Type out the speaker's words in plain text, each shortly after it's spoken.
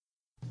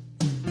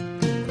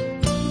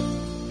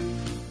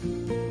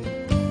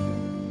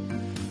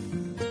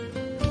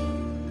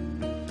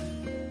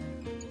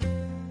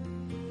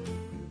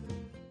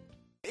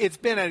It's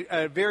been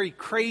a very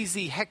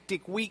crazy,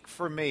 hectic week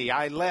for me.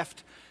 I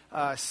left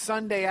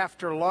Sunday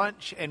after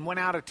lunch and went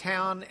out of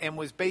town and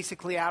was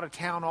basically out of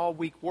town all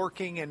week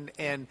working,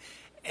 and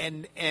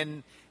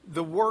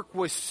the work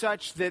was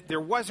such that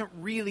there wasn't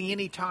really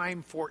any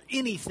time for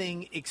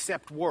anything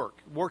except work.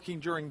 Working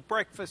during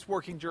breakfast,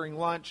 working during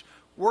lunch,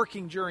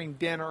 working during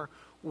dinner,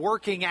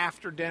 working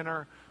after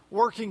dinner,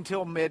 working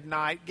till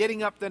midnight,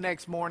 getting up the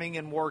next morning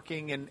and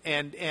working,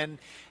 and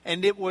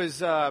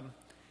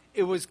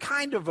it was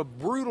kind of a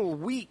brutal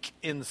week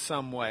in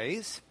some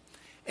ways.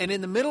 And in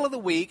the middle of the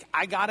week,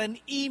 I got an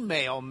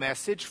email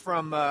message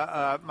from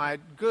my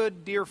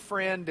good dear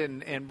friend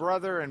and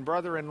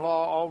brother-in-law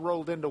all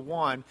rolled into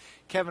one,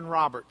 Kevin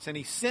Roberts. And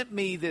he sent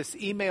me this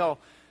email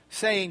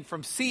saying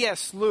from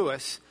C.S.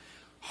 Lewis,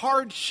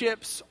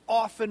 "Hardships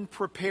often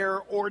prepare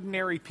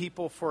ordinary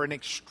people for an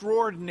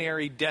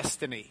extraordinary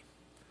destiny."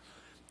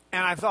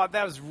 And I thought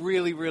that was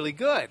really, really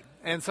good.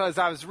 And so as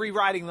I was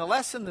rewriting the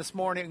lesson this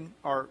morning,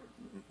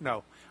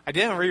 no, I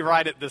didn't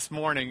rewrite it this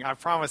morning. I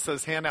promise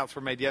those handouts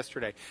were made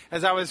yesterday.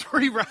 As I was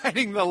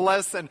rewriting the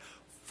lesson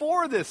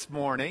for this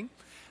morning,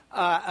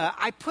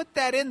 I put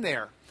that in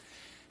there.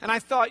 And I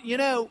thought,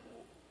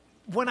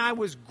 when I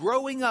was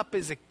growing up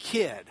as a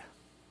kid,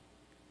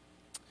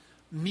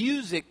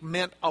 music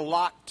meant a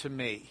lot to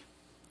me.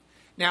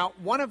 Now,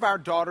 one of our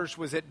daughters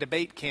was at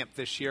debate camp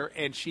this year,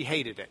 and she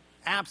hated it.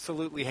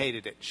 Absolutely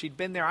hated it. She'd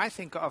been there, I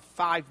think,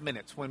 5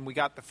 minutes when we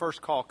got the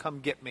first call, "Come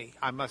get me.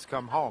 I must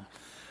come home."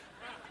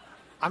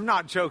 I'm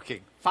not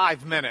joking.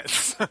 5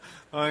 minutes.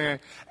 Okay.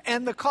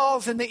 And the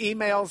calls and the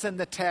emails and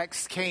the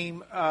texts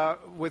came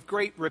with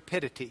great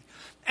rapidity.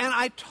 And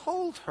I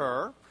told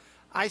her,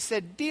 I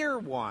said, "Dear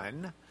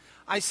one,"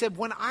 I said,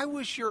 "when I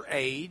was your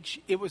age,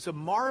 it was a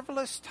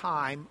marvelous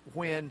time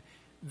when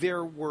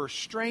there were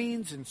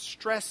strains and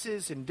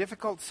stresses and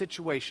difficult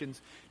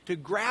situations to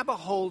grab a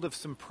hold of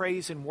some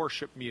praise and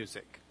worship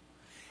music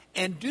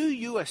and do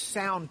you a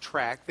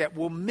soundtrack that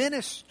will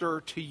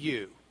minister to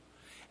you.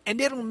 And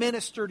it'll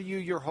minister to you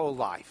your whole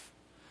life."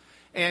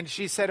 And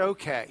she said,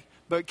 "Okay,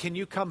 but can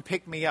you come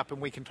pick me up and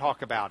we can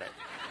talk about it?"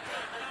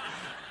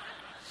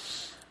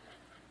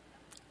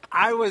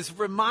 I was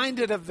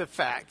reminded of the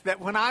fact that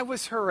when I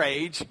was her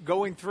age,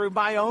 going through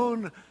my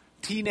own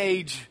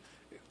teenage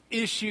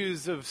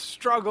issues of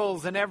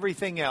struggles and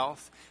everything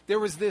else, there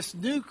was this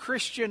new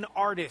Christian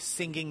artist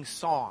singing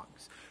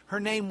songs. Her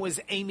name was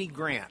Amy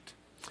Grant.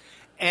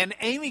 And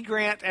Amy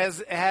Grant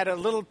had a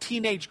little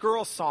teenage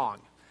girl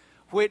song,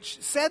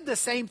 which said the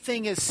same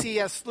thing as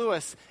C.S.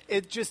 Lewis.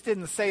 It just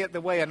didn't say it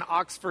the way an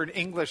Oxford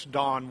English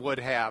Don would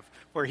have,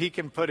 where he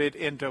can put it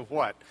into,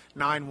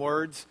 9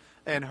 words?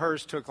 And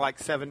hers took like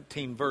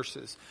 17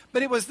 verses.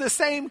 But it was the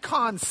same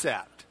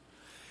concept.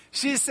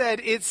 She said,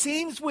 "It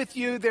seems with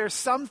you there's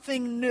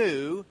something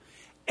new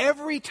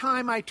every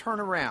time I turn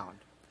around.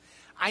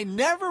 I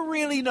never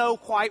really know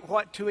quite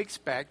what to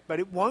expect, but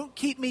it won't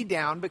keep me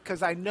down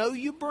because I know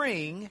you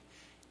bring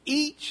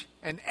each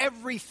and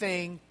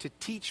everything to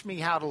teach me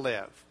how to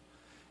live.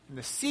 And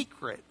the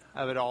secret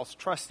of it all is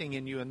trusting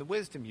in you and the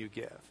wisdom you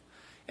give."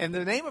 And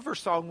the name of her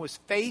song was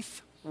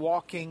Faith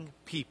Walking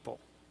People.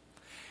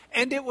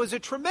 And it was a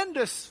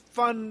tremendous,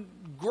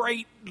 fun,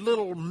 great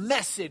little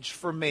message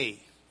for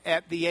me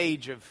at the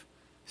age of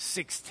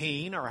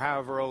 16 or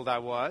however old I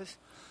was.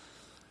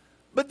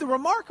 But the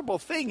remarkable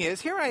thing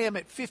is, here I am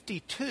at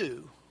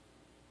 52,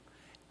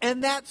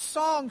 and that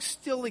song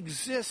still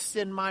exists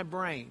in my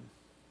brain.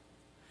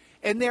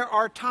 And there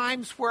are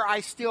times where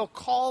I still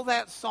call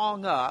that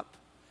song up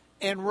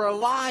and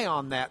rely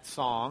on that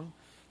song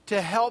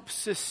to help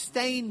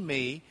sustain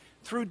me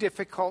through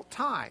difficult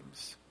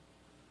times.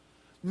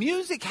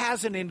 Music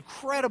has an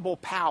incredible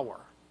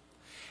power.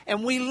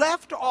 And we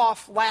left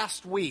off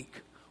last week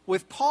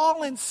with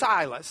Paul and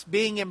Silas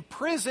being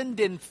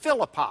imprisoned in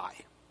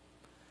Philippi.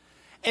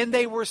 And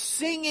they were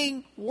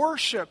singing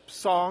worship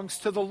songs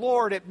to the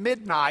Lord at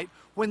midnight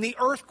when the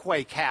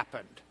earthquake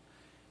happened.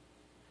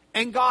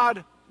 And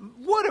God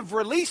would have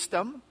released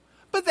them,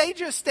 but they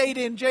just stayed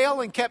in jail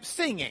and kept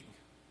singing,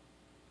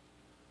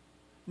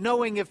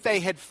 knowing if they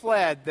had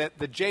fled that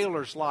the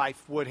jailer's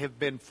life would have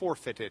been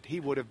forfeited. He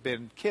would have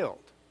been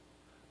killed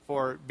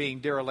for being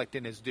derelict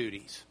in his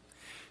duties.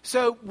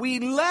 So we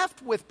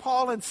left with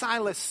Paul and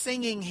Silas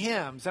singing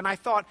hymns, and I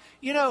thought,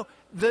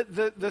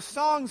 the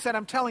songs that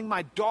I'm telling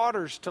my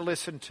daughters to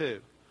listen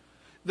to,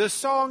 the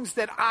songs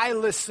that I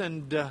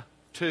listened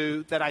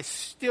to, that I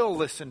still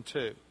listen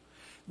to,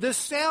 the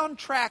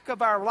soundtrack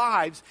of our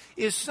lives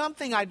is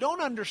something I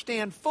don't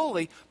understand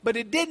fully, but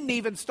it didn't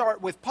even start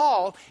with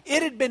Paul.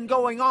 It had been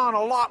going on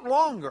a lot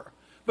longer,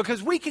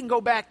 because we can go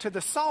back to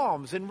the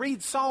Psalms and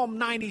read Psalm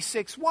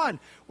 96:1,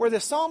 where the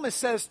psalmist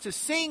says to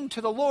sing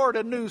to the Lord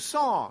a new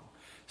song.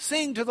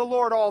 Sing to the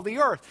Lord all the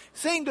earth.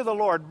 Sing to the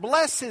Lord.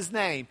 Bless his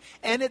name.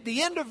 And at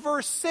the end of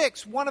verse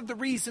 6, one of the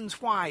reasons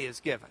why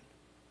is given.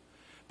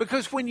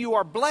 Because when you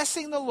are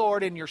blessing the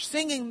Lord and you're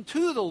singing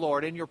to the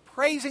Lord and you're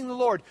praising the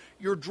Lord,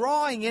 you're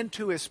drawing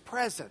into his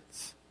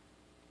presence.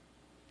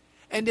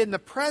 And in the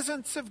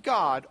presence of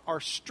God are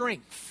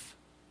strength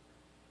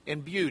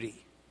and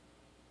beauty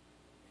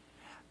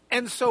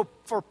And so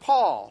for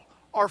Paul,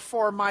 or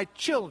for my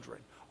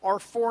children, or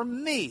for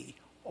me,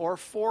 or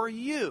for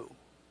you,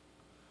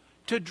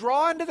 to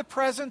draw into the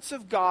presence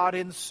of God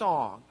in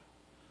song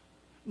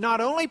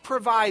not only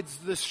provides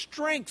the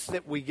strength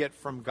that we get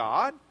from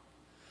God,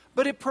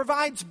 but it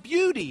provides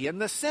beauty in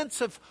the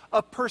sense of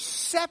a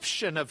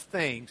perception of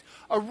things,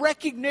 a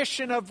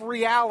recognition of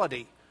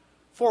reality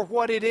for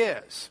what it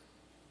is.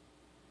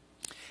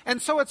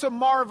 And so it's a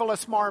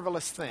marvelous,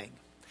 marvelous thing.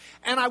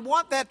 And I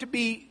want that to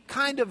be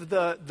kind of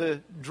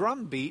the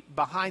drumbeat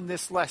behind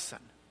this lesson.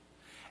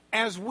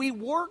 As we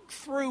work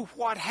through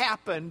what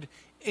happened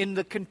in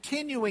the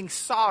continuing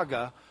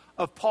saga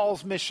of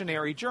Paul's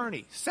missionary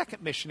journey,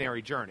 second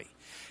missionary journey.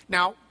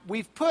 Now,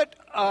 we've put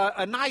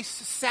a nice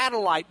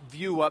satellite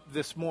view up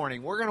this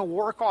morning. We're going to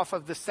work off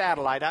of the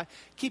satellite. I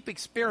keep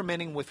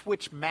experimenting with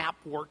which map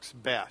works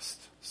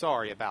best.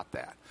 Sorry about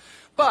that.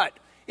 But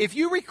if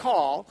you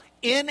recall,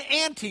 in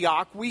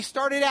Antioch, we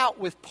started out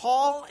with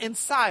Paul and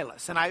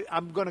Silas. And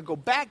I'm going to go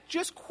back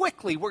just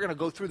quickly. We're going to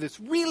go through this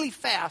really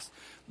fast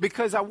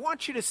because I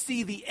want you to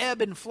see the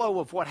ebb and flow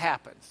of what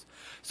happens.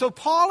 So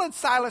Paul and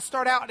Silas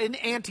start out in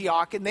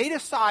Antioch, and they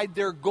decide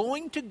they're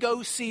going to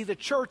go see the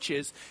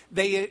churches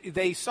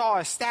they saw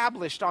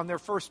established on their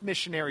first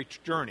missionary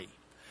journey.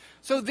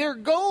 So their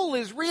goal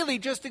is really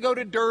just to go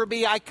to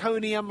Derbe,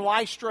 Iconium,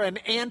 Lystra,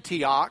 and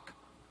Antioch,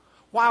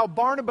 while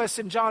Barnabas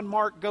and John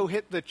Mark go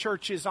hit the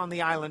churches on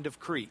the island of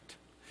Crete.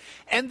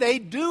 And they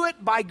do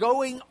it by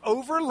going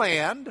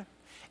overland,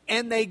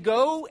 and they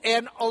go,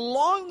 and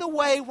along the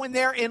way when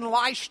they're in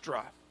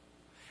Lystra,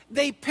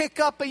 they pick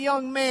up a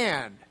young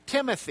man,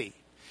 Timothy.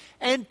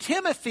 And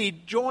Timothy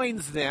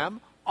joins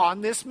them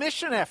on this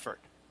mission effort.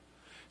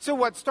 So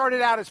what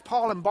started out as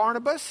Paul and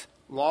Barnabas,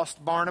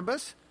 lost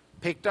Barnabas,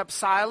 picked up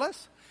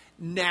Silas,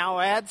 now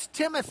adds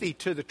Timothy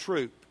to the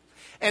troop.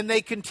 And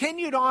they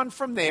continued on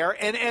from there,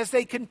 and as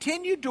they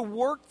continued to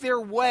work their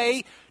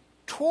way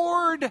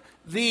toward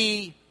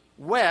the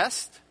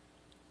west,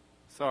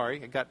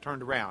 sorry, it got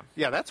turned around.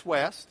 Yeah, that's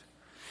west.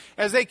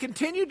 As they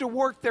continued to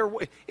work their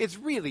way, it's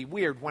really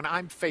weird when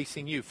I'm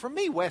facing you. For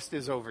me, west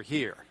is over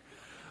here.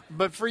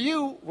 But for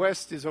you,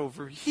 west is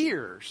over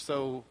here.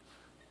 So,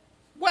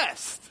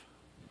 west.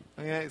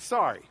 Okay,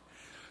 sorry.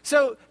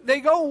 So,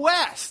 they go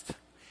west.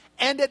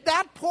 And at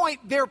that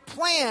point, their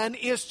plan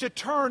is to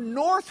turn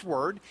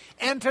northward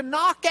and to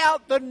knock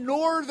out the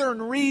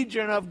northern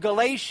region of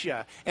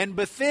Galatia and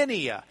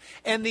Bithynia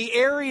and the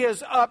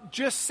areas up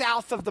just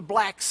south of the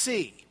Black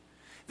Sea.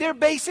 They're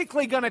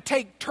basically going to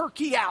take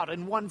Turkey out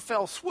in one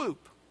fell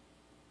swoop.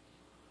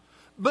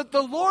 But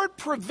the Lord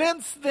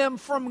prevents them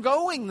from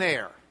going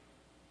there.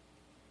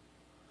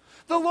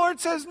 The Lord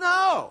says,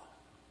 no,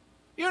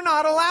 you're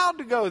not allowed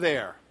to go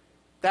there.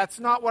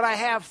 That's not what I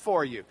have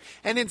for you.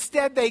 And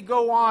instead they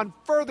go on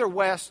further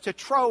west to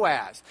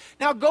Troas.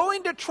 Now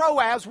going to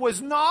Troas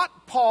was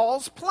not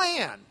Paul's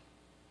plan.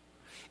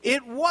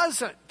 It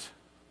wasn't.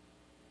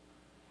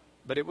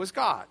 But it was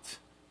God's.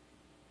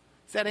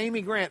 It's that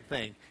Amy Grant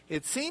thing.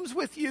 It seems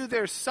with you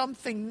there's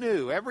something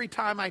new every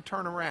time I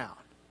turn around.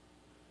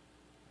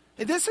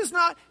 And this is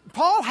not,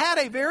 Paul had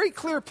a very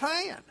clear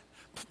plan.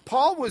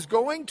 Paul was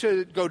going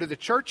to go to the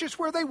churches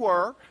where they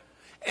were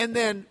and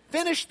then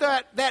finish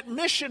that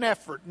mission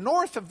effort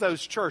north of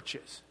those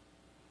churches.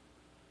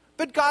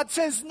 But God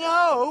says,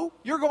 no,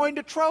 you're going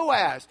to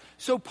Troas.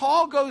 So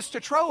Paul goes to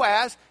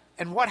Troas,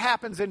 and what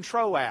happens in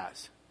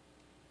Troas?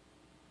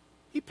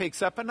 He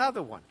picks up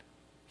another one.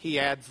 He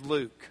adds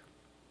Luke.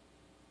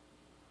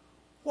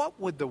 What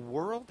would the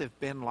world have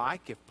been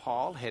like if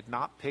Paul had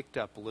not picked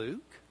up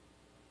Luke?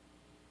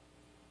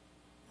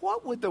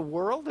 What would the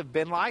world have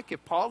been like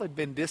if Paul had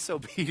been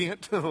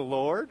disobedient to the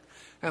Lord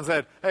and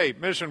said, hey,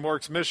 mission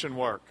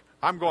work.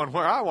 I'm going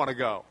where I want to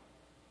go.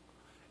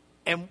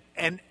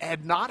 And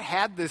had not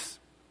had this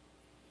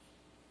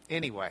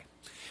anyway.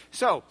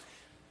 So,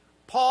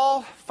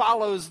 Paul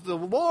follows the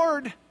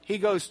Lord. He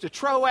goes to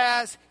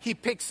Troas. He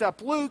picks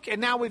up Luke. And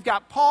now we've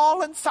got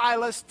Paul and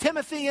Silas,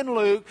 Timothy and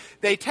Luke.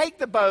 They take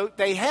the boat.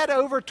 They head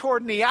over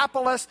toward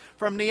Neapolis.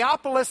 From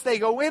Neapolis, they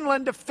go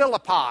inland to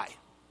Philippi.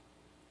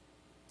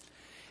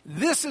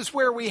 This is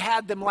where we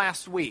had them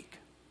last week.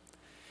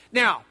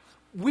 Now,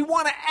 we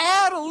want to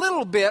add a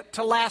little bit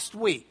to last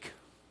week.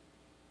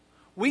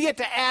 We get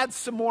to add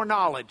some more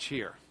knowledge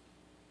here.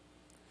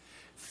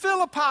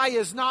 Philippi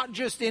is not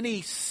just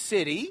any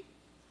city.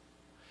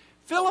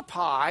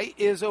 Philippi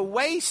is a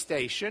way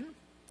station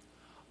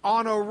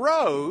on a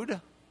road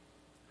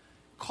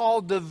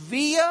called the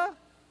Via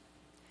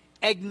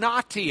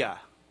Egnatia.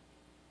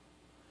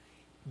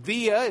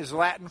 Via is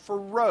Latin for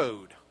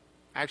road.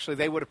 Actually,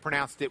 they would have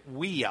pronounced it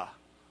via,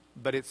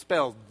 but it's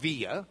spelled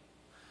via.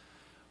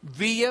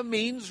 Via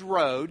means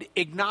road.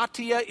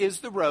 Egnatia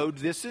is the road.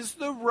 This is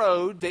the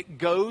road that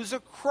goes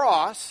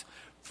across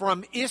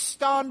from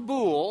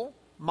Istanbul,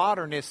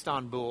 modern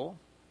Istanbul,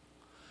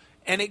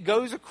 and it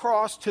goes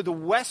across to the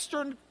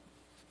western,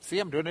 see,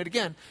 I'm doing it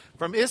again,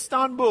 from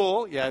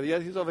Istanbul, yeah,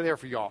 he's over there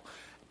for y'all,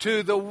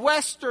 to the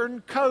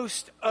western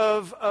coast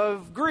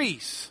of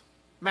Greece,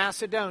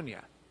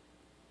 Macedonia.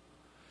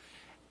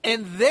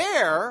 And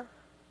there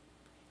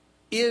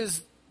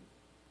is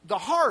the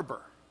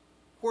harbor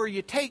where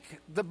you take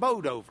the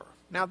boat over.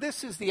 Now,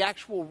 this is the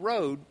actual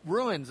road,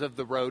 ruins of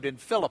the road in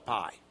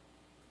Philippi.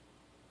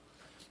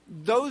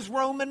 Those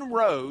Roman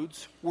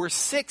roads were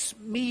 6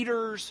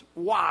 meters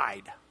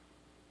wide.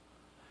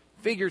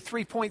 Figure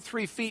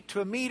 3.3 feet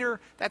to a meter,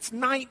 that's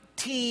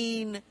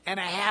 19 and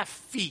a half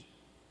feet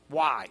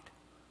wide.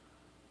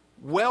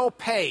 Well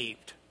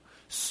paved,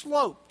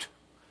 sloped,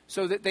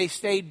 so that they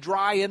stayed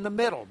dry in the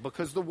middle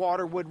because the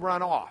water would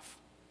run off.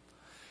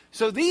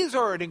 So these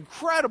are an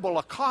incredible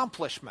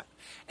accomplishment.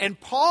 And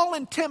Paul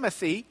and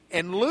Timothy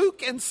and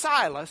Luke and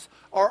Silas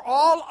are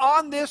all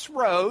on this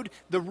road.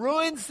 The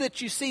ruins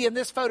that you see in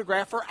this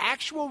photograph are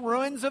actual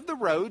ruins of the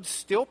road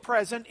still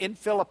present in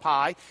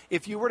Philippi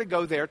if you were to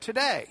go there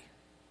today.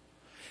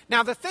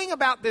 Now, the thing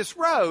about this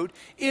road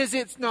is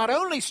it's not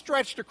only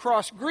stretched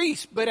across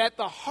Greece, but at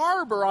the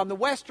harbor on the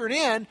western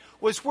end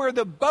was where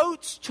the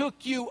boats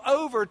took you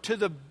over to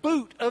the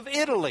boot of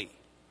Italy,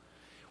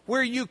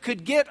 where you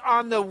could get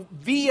on the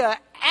Via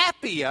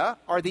Appia,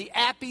 or the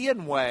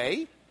Appian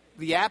Way,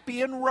 the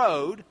Appian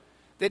Road,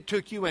 that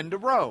took you into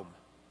Rome.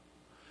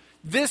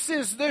 This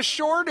is the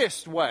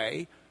shortest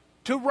way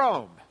to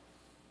Rome.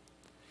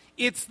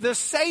 It's the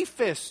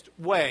safest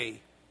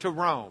way to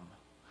Rome.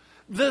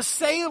 The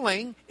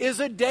sailing is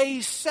a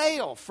day's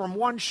sail from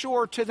one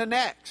shore to the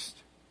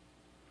next.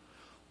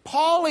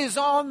 Paul is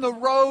on the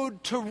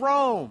road to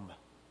Rome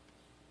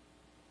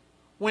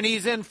when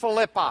he's in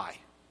Philippi.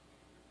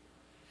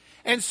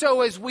 And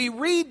so as we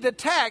read the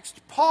text,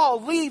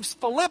 Paul leaves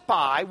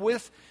Philippi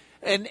with,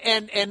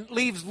 and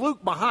leaves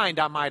Luke behind,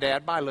 I might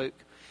add. Bye, Luke.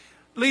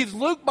 Leaves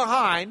Luke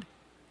behind,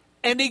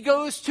 and he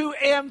goes to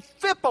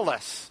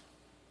Amphipolis.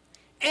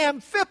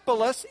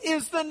 Amphipolis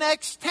is the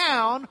next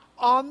town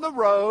on the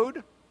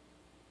road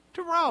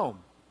to Rome.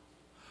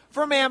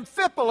 From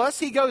Amphipolis,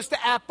 he goes to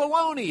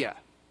Apollonia.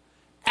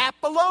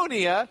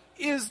 Apollonia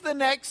is the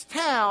next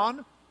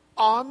town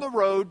on the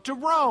road to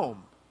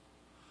Rome.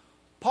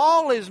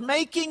 Paul is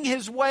making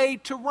his way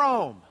to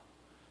Rome,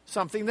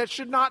 something that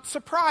should not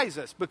surprise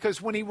us,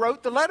 because when he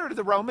wrote the letter to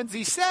the Romans,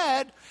 he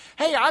said,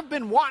 hey, I've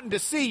been wanting to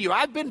see you.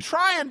 I've been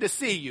trying to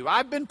see you.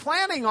 I've been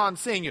planning on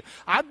seeing you.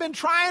 I've been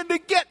trying to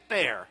get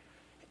there.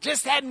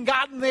 Just hadn't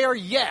gotten there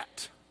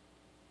yet.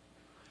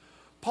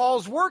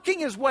 Paul's working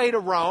his way to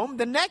Rome.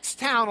 The next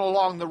town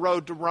along the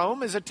road to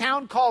Rome is a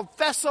town called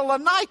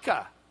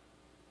Thessalonica.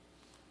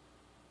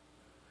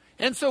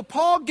 And so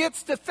Paul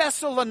gets to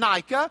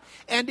Thessalonica,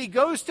 and he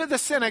goes to the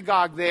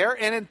synagogue there.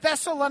 And in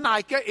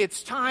Thessalonica,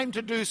 it's time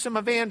to do some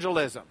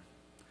evangelism.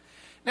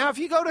 Now, if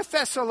you go to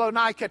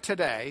Thessalonica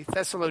today,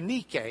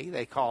 Thessalonike,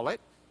 they call it,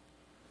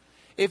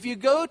 if you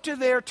go to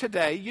there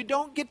today, you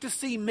don't get to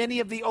see many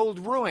of the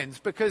old ruins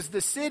because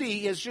the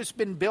city has just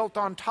been built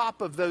on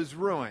top of those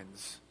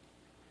ruins.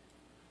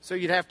 So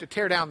you'd have to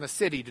tear down the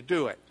city to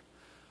do it.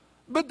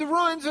 But the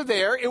ruins are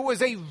there. It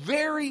was a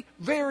very,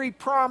 very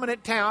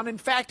prominent town. In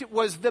fact, it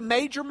was the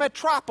major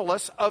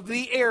metropolis of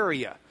the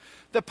area.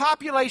 The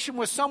population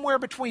was somewhere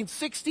between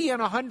 60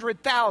 and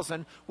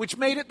 100,000, which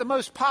made it the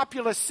most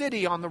populous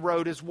city on the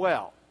road as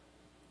well.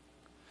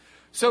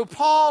 So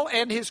Paul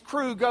and his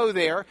crew go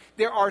there.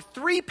 There are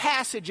 3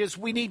 passages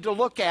we need to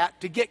look at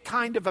to get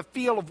kind of a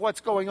feel of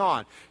what's going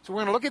on. So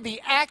we're going to look at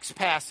the Acts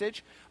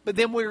passage, but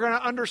then we're going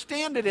to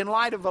understand it in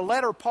light of the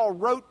letter Paul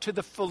wrote to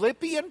the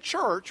Philippian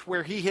church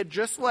where he had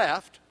just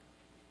left.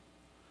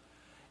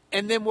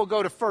 And then we'll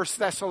go to 1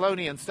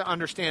 Thessalonians to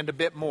understand a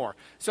bit more.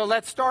 So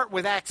let's start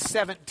with Acts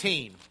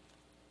 17.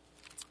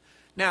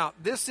 Now,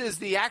 this is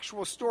the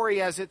actual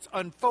story as it's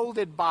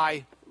unfolded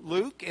by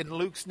Luke in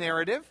Luke's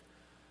narrative.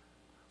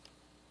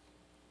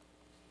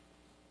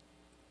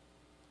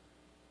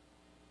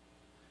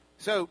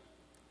 So,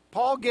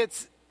 Paul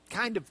gets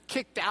kind of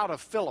kicked out of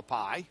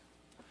Philippi,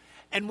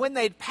 and when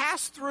they'd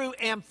passed through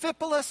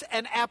Amphipolis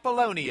and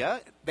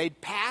Apollonia, they'd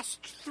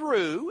passed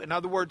through, in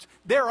other words,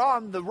 they're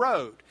on the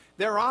road.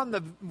 They're on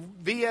the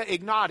Via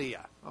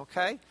Egnatia,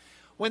 okay?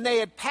 When they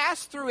had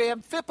passed through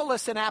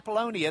Amphipolis and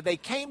Apollonia, they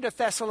came to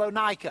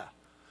Thessalonica,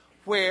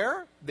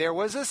 where there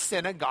was a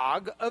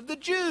synagogue of the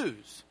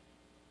Jews.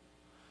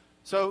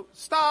 So,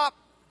 stop.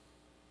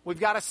 We've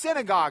got a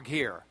synagogue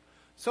here.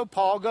 So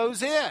Paul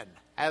goes in,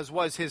 as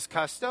was his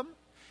custom,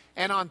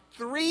 and on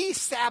 3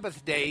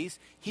 Sabbath days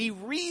he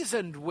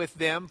reasoned with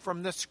them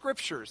from the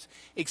Scriptures,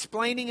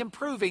 explaining and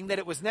proving that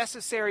it was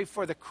necessary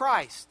for the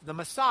Christ, the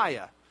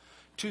Messiah,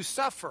 to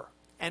suffer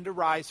and to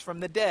rise from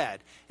the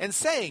dead, and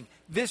saying,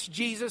 this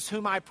Jesus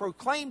whom I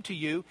proclaim to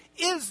you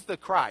is the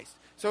Christ.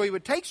 So he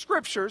would take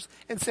Scriptures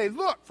and say,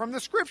 look, from the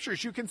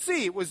Scriptures you can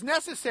see it was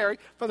necessary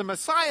for the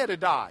Messiah to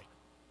die,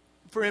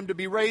 for him to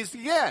be raised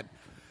again.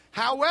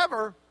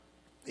 However,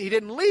 he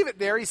didn't leave it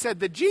there. He said,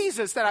 the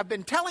Jesus that I've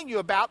been telling you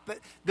about,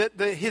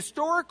 the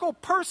historical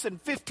person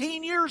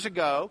 15 years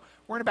ago,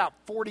 we're in about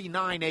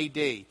 49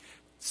 AD,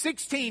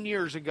 16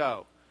 years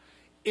ago,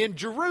 in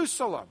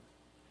Jerusalem,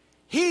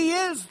 he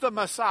is the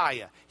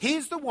Messiah.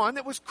 He's the one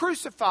that was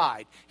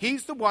crucified.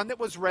 He's the one that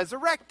was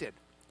resurrected.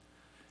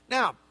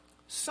 Now,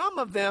 some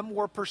of them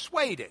were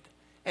persuaded,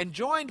 and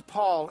joined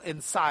Paul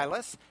and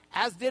Silas,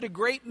 as did a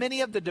great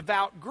many of the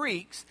devout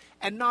Greeks,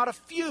 and not a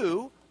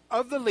few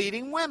of the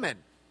leading women.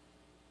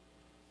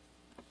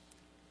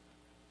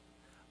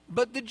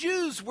 But the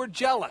Jews were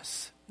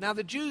jealous. Now,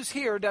 the Jews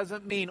here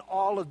doesn't mean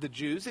all of the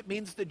Jews. It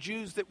means the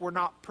Jews that were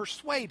not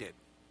persuaded.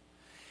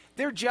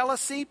 Their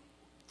jealousy,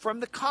 from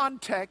the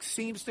context,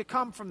 seems to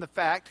come from the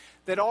fact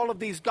that all of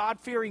these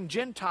God-fearing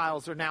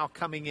Gentiles are now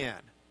coming in.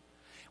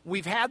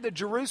 We've had the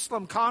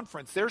Jerusalem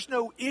conference. There's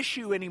no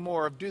issue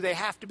anymore of do they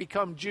have to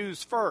become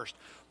Jews first.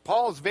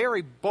 Paul's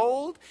very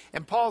bold,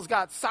 and Paul's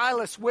got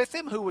Silas with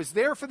him, who was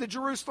there for the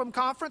Jerusalem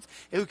conference,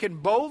 who can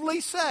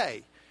boldly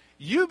say,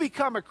 you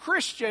become a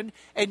Christian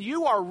and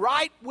you are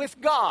right with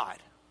God.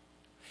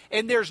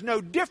 And there's no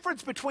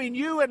difference between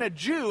you and a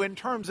Jew in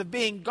terms of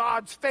being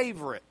God's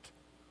favorite.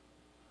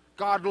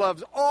 God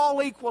loves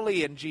all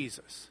equally in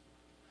Jesus.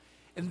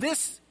 And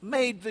this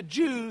made the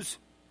Jews,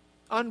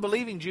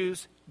 unbelieving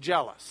Jews,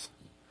 jealous.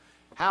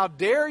 How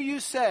dare you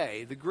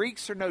say the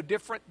Greeks are no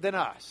different than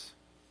us?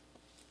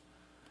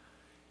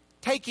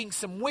 Taking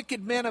some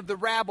wicked men of the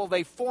rabble,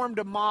 they formed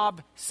a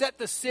mob, set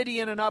the city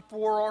in an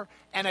uproar,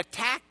 and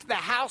attacked the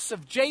house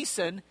of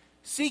Jason,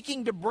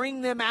 seeking to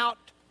bring them out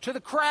to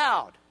the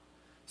crowd.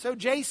 So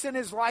Jason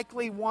is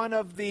likely one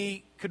of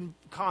the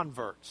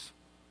converts.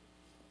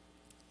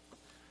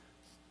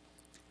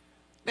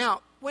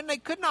 Now, when they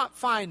could not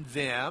find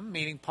them,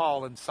 meaning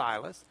Paul and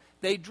Silas,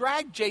 they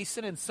dragged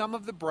Jason and some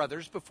of the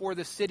brothers before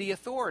the city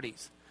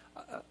authorities.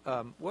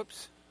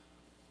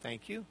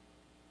 Thank you.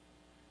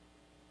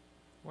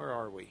 Where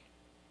are we?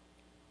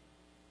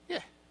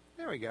 Yeah,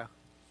 there we go.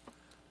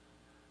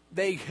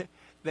 They could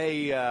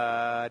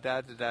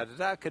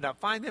not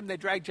find them. They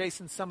dragged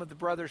Jason, some of the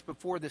brothers,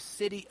 before the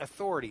city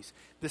authorities.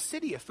 The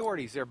city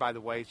authorities there, by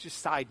the way, is just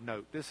side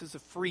note. This is a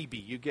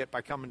freebie you get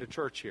by coming to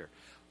church here.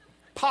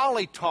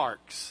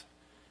 Politarchs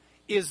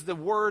is the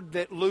word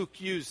that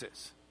Luke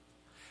uses.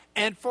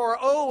 And for,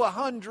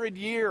 100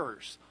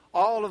 years,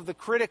 all of the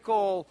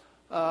critical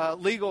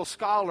legal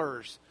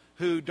scholars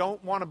who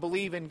don't want to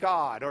believe in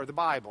God or the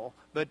Bible,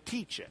 but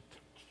teach it,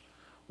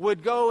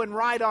 would go and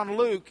write on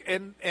Luke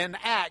and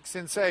Acts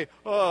and say,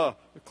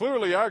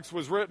 clearly Acts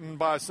was written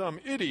by some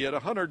idiot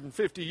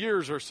 150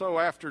 years or so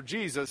after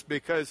Jesus,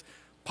 because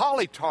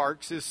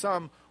politarchs is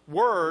some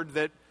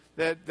word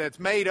that's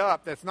made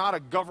up, that's not a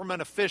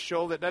government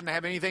official, that doesn't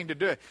have anything to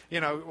do.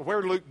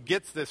 Where Luke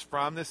gets this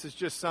from, this is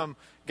just some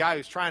guy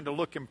who's trying to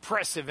look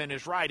impressive in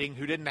his writing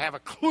who didn't have a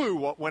clue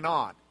what went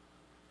on.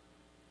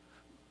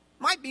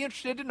 Might be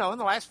interested to know in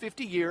the last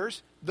 50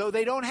 years, though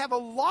they don't have a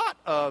lot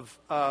of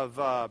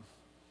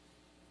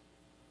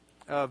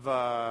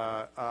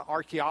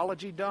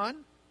archaeology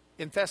done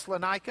in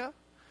Thessalonica,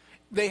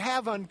 they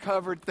have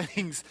uncovered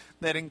things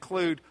that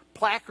include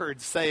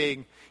placards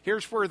saying,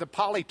 here's where the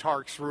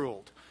politarchs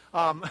ruled.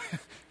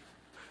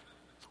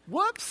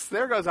 Whoops,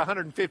 there goes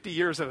 150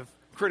 years of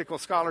critical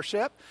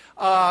scholarship.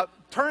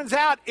 Turns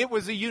out it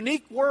was a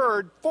unique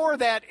word for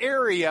that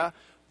area,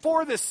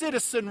 for the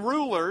citizen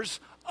rulers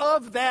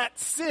of that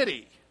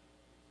city.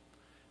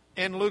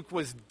 And Luke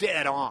was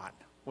dead on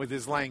with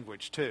his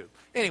language too.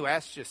 Anyway,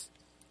 that's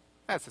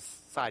a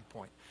side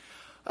point.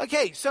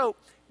 Okay, so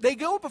they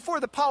go before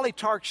the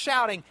politarch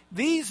shouting,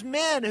 these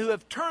men who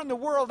have turned the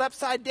world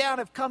upside down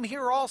have come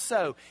here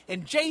also,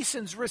 and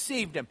Jason's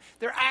received them.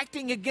 They're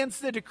acting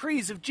against the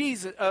decrees of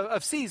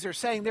Caesar,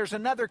 saying there's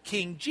another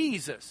king,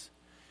 Jesus.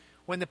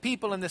 When the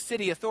people and the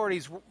city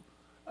authorities were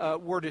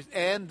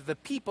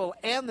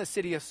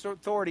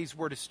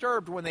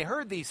disturbed when they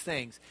heard these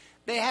things.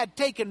 They had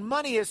taken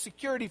money as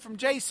security from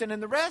Jason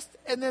and the rest,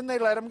 and then they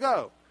let him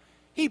go.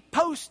 He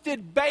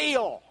posted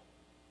bail.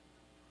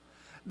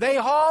 They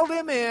hauled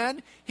him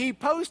in, he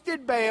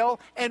posted bail,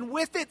 and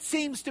with it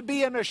seems to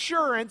be an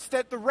assurance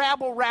that the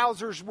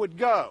rabble-rousers would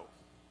go.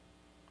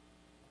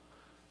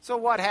 So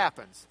what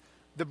happens?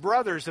 The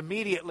brothers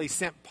immediately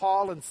sent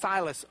Paul and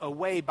Silas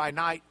away by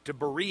night to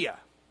Berea.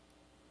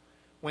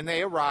 When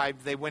they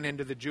arrived, they went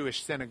into the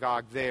Jewish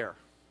synagogue there.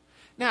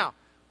 Now,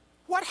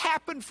 what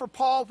happened for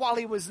Paul while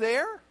he was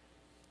there?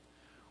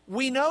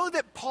 We know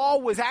that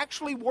Paul was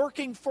actually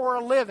working for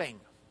a living,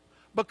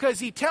 because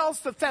he tells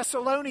the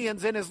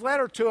Thessalonians in his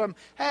letter to them,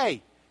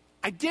 hey,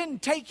 I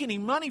didn't take any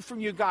money from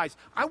you guys.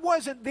 I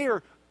wasn't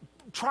there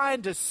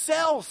trying to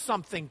sell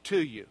something to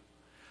you.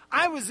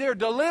 I was there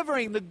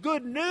delivering the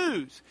good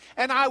news,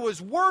 and I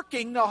was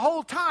working the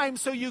whole time,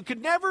 so you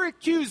could never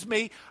accuse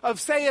me of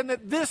saying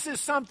that this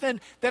is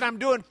something that I'm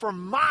doing for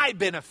my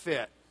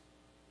benefit.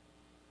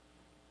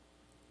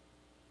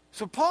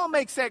 So Paul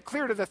makes that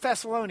clear to the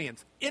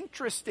Thessalonians.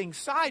 Interesting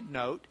side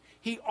note,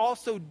 he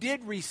also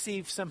did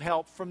receive some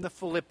help from the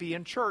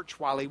Philippian church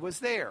while he was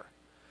there,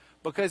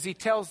 because he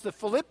tells the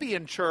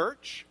Philippian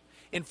church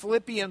in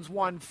Philippians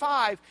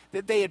 1:5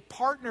 that they had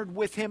partnered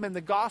with him in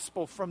the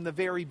gospel from the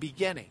very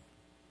beginning.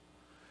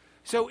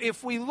 So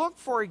if we look,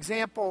 for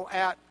example,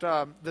 at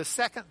the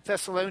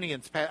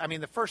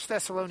First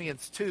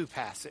Thessalonians 2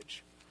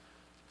 passage.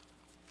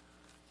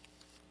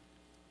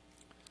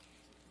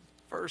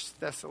 1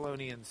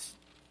 Thessalonians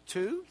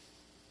 2.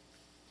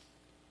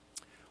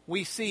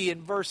 we see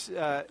in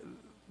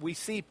we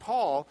see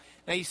Paul.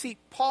 Now you see,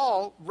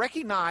 Paul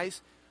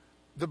recognized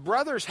the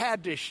brothers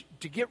had to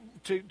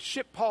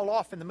ship Paul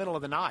off in the middle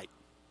of the night.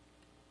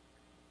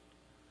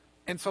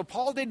 And so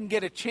Paul didn't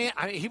get a chance.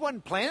 I mean, he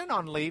wasn't planning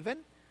on leaving.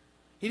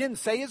 He didn't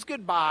say his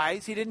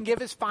goodbyes. He didn't give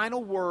his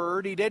final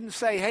word. He didn't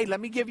say, hey, let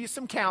me give you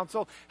some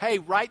counsel. Hey,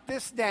 write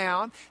this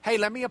down. Hey,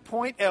 let me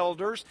appoint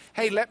elders.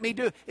 Hey, let me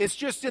do. It's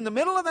just in the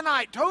middle of the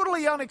night,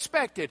 totally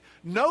unexpected.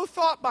 No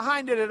thought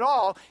behind it at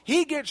all.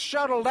 He gets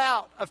shuttled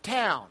out of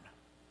town.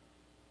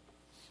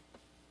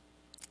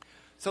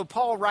 So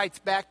Paul writes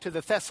back to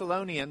the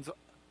Thessalonians,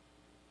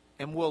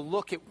 and we'll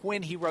look at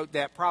when he wrote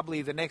that,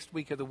 probably the next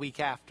week or the week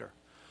after.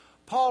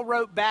 Paul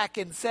wrote back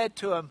and said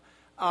to him,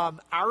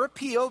 our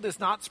appeal does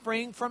not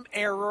spring from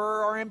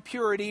error or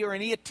impurity or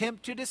any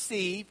attempt to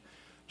deceive.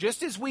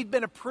 Just as we've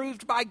been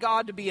approved by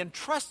God to be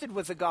entrusted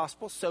with the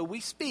gospel, so we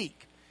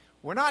speak.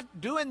 We're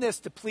not doing this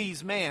to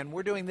please man.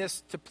 We're doing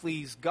this to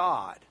please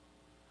God.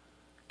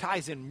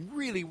 Ties in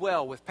really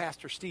well with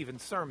Pastor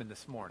Stephen's sermon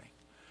this morning.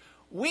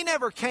 We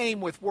never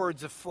came with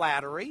words of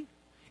flattery.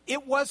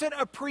 It wasn't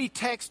a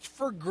pretext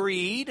for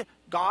greed.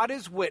 God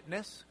is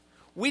witness.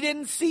 We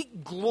didn't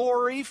seek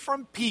glory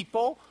from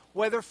people,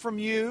 whether from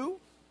you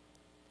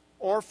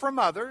or from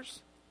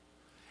others.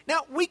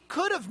 Now, we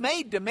could have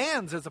made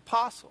demands as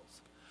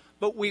apostles,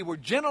 but we were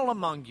gentle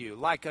among you,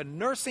 like a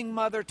nursing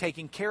mother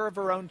taking care of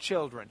her own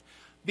children.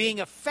 Being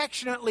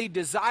affectionately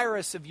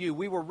desirous of you,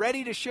 we were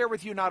ready to share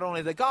with you not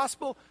only the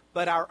gospel,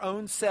 but our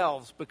own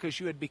selves, because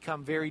you had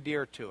become very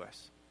dear to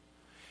us.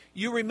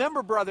 You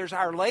remember, brothers,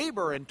 our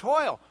labor and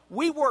toil.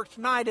 We worked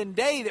night and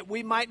day that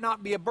we might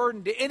not be a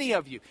burden to any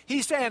of you.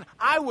 He's saying,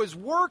 I was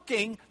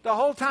working the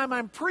whole time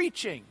I'm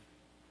preaching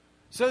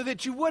so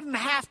that you wouldn't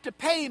have to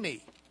pay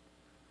me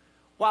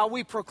while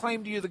we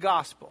proclaim to you the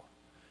gospel.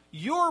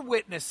 Your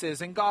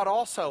witnesses, and God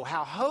also,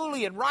 how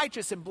holy and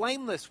righteous and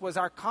blameless was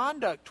our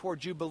conduct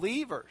towards you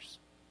believers.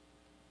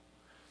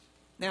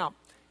 Now,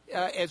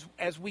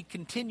 as we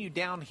continue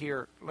down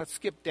here, let's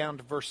skip down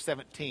to verse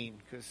 17,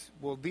 because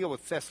we'll deal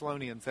with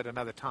Thessalonians at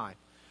another time.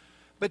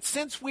 But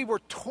since we were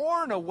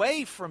torn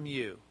away from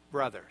you,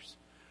 brothers,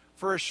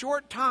 for a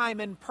short time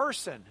in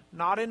person,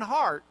 not in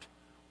heart,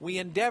 we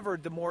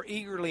endeavored the more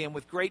eagerly and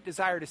with great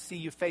desire to see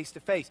you face to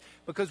face,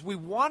 because we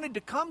wanted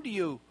to come to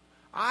you,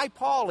 I,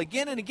 Paul,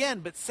 again and again,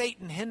 but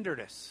Satan hindered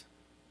us.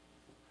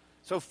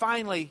 So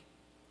finally,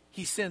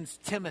 he sends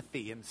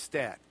Timothy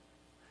instead,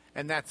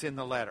 and that's in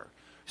the letter.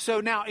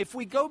 So now, if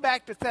we go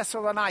back to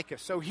Thessalonica,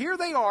 so here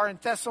they are in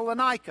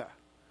Thessalonica.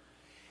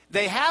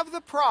 They have the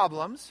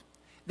problems.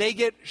 They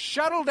get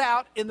shuttled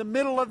out in the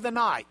middle of the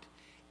night.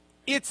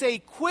 It's a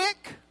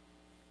quick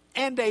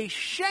and a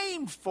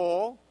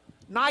shameful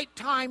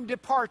nighttime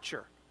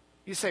departure.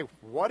 You say,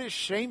 what is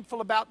shameful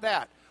about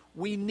that?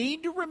 We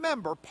need to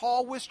remember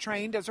Paul was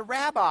trained as a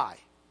rabbi.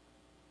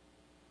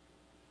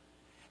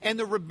 And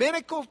the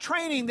rabbinical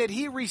training that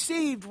he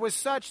received was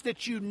such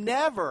that you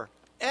never,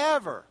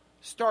 ever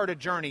start a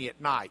journey at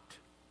night.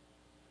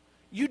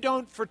 You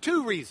don't for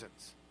two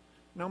reasons.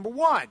 Number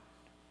one,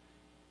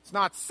 it's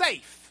not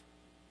safe.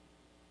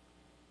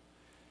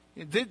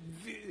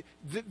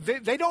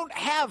 They don't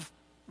have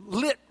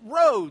lit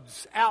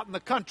roads out in the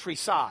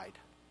countryside.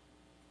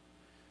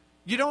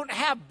 You don't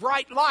have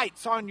bright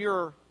lights on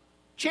your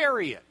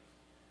chariot.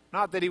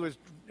 Not that he was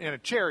in a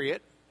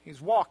chariot, he's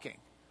walking.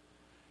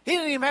 He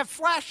didn't even have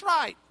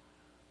flashlight.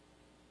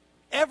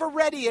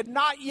 Everready had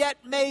not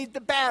yet made the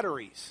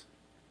batteries.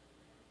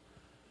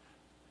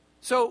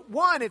 So,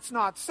 one, it's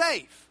not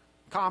safe.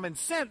 Common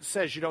sense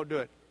says you don't do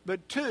it.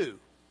 But two,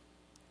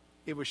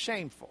 it was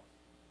shameful.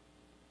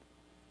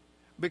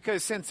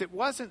 Because since it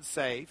wasn't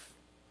safe,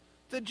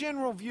 the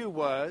general view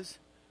was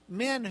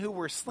men who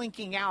were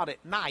slinking out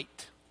at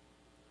night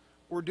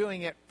were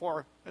doing it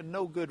for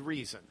no good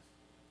reason.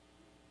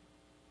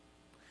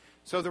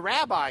 So the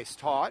rabbis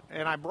taught,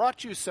 and I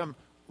brought you some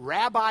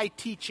rabbi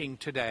teaching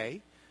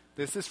today.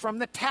 This is from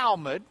the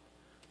Talmud.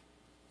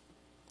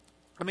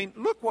 I mean,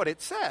 look what it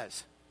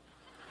says.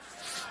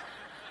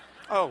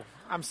 Oh,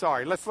 I'm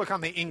sorry. Let's look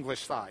on the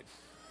English side.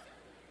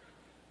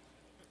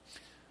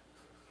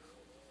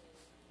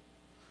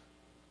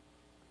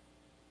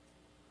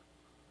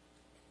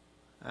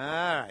 All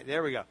right,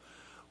 there we go.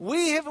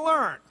 We have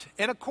learned,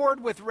 in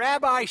accord with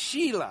Rabbi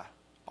Sheila,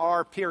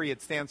 R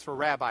period stands for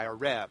rabbi or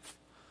rev.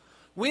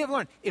 We have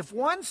learned, if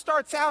one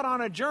starts out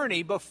on a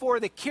journey before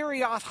the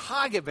Kiryat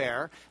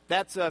Hagaver,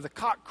 that's the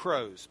cock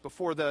crows,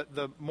 before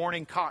the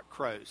morning cock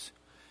crows,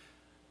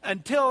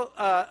 until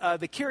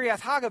the Kiryat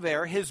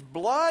Hagaver, his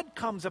blood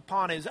comes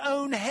upon his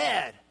own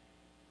head.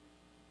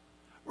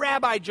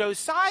 Rabbi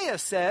Josiah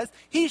says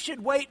he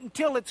should wait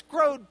until it's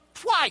crowed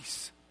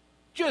twice,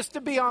 just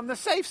to be on the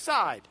safe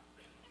side.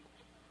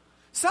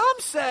 Some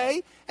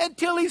say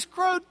until he's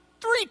crowed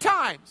 3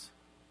 times.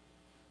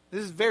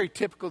 This is very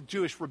typical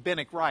Jewish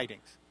rabbinic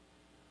writings.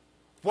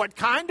 What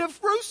kind of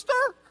rooster?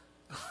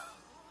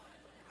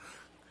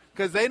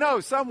 Because they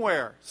know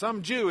somewhere,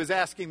 some Jew is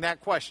asking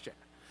that question.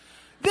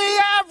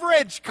 The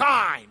average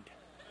kind.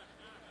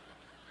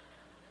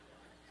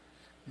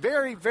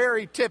 Very,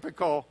 very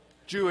typical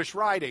Jewish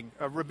writing,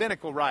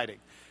 rabbinical writing.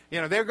 You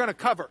know, they're going to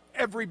cover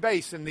every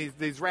base in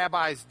these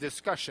rabbis'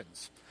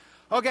 discussions.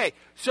 Okay,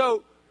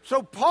 so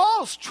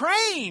Paul's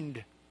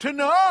trained to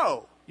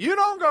know. You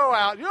don't go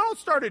out, you don't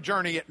start a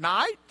journey at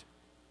night.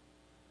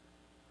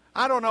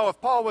 I don't know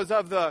if Paul was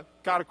of the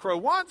got a crow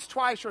once,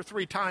 twice, or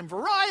 3-time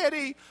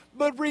variety,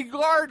 but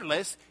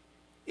regardless,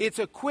 it's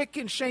a quick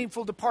and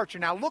shameful departure.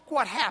 Now look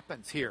what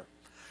happens here.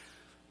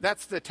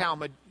 That's the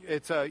Talmud.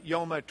 It's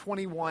Yoma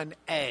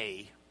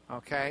 21a,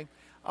 okay?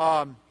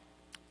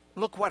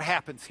 Look what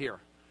happens here.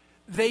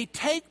 They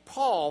take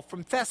Paul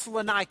from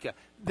Thessalonica.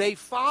 They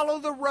follow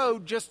the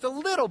road just a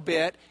little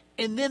bit,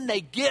 and then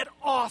they get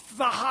off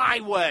the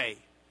highway.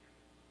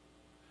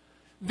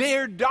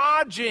 They're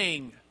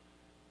dodging.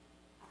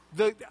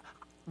 We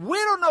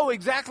don't know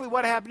exactly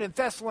what happened in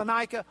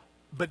Thessalonica,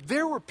 but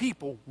there were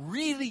people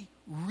really,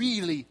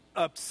 really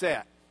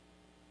upset.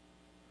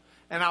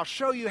 And I'll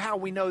show you how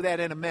we know that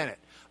in a minute.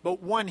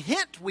 But one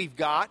hint we've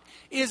got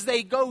is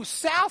they go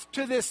south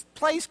to this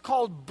place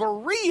called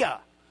Berea,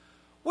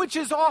 which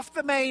is off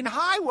the main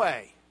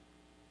highway.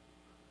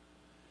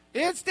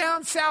 It's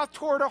down south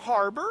toward a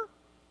harbor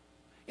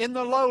in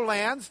the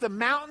lowlands. The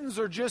mountains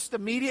are just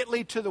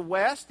immediately to the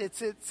west.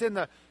 It's in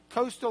the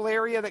coastal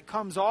area that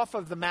comes off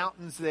of the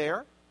mountains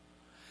there.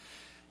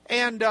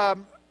 And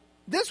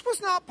this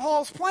was not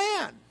Paul's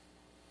plan,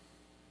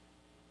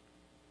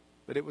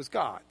 but it was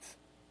God's.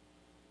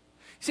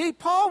 See,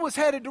 Paul was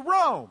headed to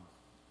Rome.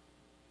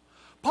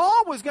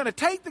 Paul was going to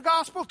take the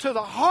gospel to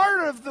the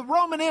heart of the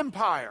Roman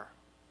Empire.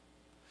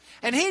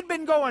 And he'd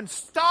been going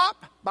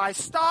stop by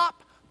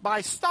stop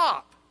by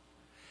stop.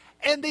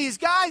 And these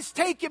guys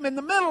take him in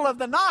the middle of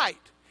the night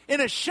in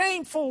a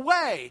shameful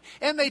way.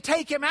 And they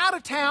take him out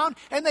of town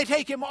and they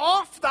take him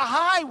off the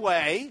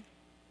highway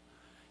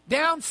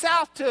down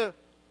south to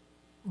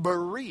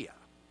Berea.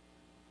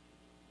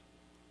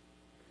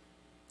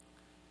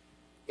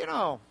 You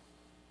know,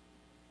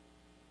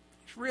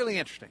 it's really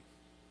interesting.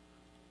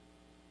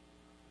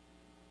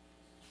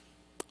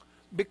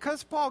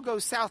 Because Paul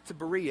goes south to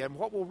Berea, and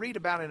what we'll read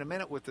about in a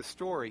minute with the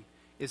story,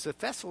 is the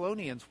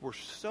Thessalonians were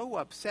so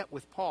upset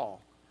with Paul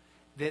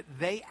that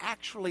they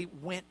actually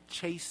went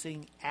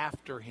chasing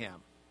after him.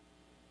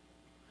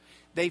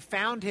 They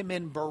found him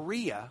in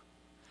Berea,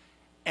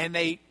 and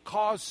they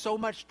caused so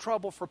much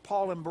trouble for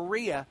Paul in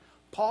Berea,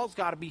 Paul's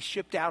got to be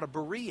shipped out of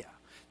Berea.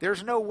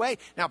 There's no way.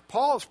 Now,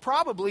 Paul's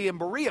probably in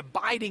Berea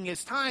biding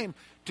his time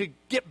to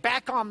get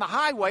back on the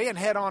highway and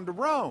head on to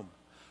Rome.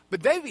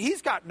 But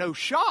he's got no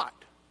shot.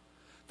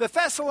 The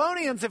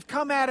Thessalonians have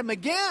come at him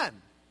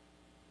again.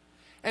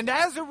 And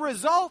as a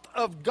result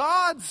of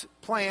God's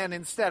plan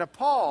instead of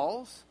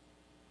Paul's,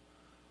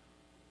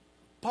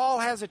 Paul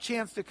has a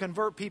chance to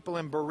convert people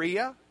in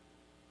Berea,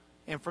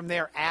 and from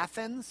there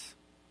Athens,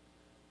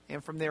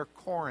 and from there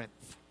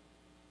Corinth.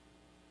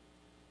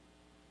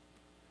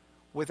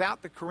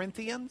 Without the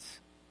Corinthians,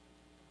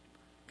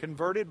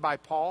 converted by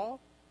Paul,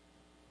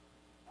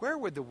 where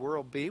would the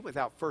world be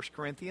without 1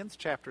 Corinthians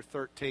chapter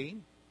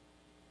 13?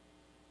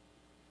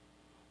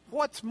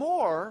 What's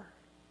more,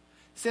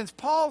 since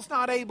Paul's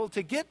not able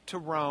to get to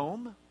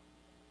Rome,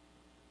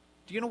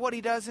 do you know what he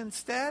does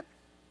instead?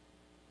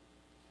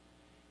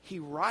 He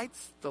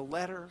writes the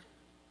letter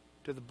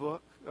to the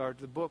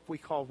book we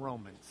call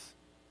Romans.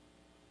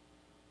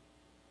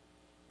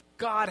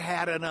 God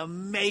had an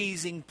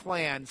amazing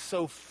plan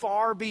so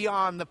far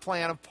beyond the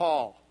plan of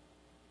Paul.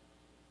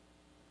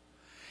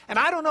 And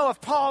I don't know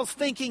if Paul's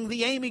thinking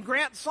the Amy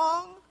Grant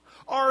song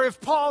or if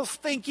Paul's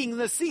thinking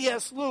the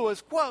C.S.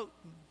 Lewis quote.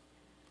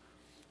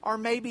 Or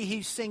maybe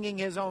he's singing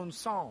his own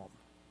psalm.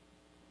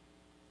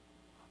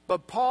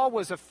 But Paul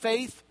was a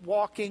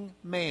faith-walking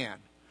man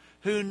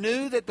who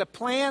knew that the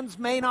plans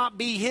may not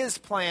be his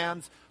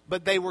plans,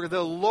 but they were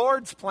the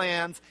Lord's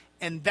plans,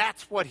 and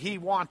that's what he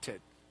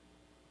wanted.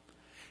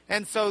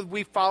 And so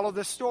we follow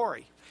the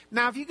story.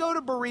 Now, if you go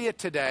to Berea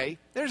today,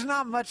 there's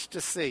not much to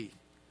see.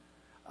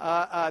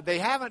 They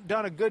haven't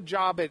done a good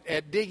job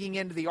at digging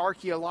into the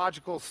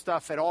archaeological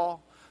stuff at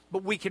all.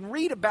 But we can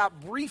read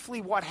about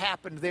briefly what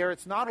happened there.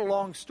 It's not a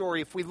long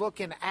story if we look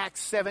in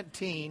Acts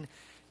 17,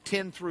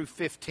 10 through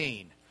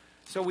 15.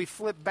 So we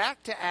flip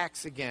back to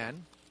Acts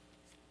again.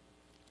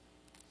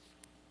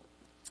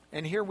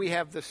 And here we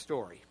have the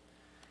story.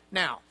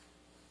 Now,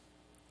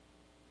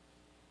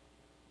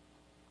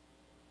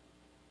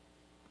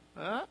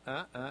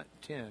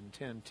 10.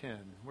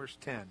 Where's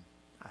 10?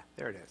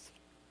 There it is.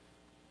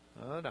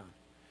 Hold on.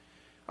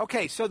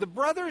 Okay, so the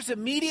brothers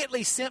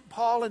immediately sent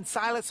Paul and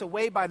Silas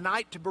away by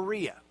night to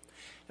Berea.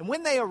 And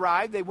when they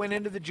arrived, they went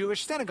into the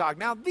Jewish synagogue.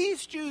 Now,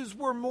 these Jews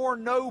were more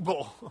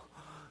noble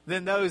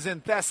than those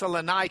in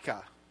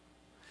Thessalonica.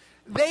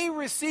 They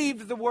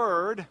received the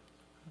word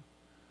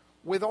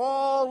with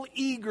all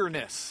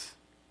eagerness,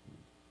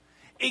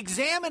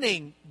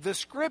 examining the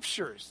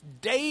scriptures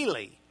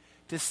daily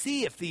to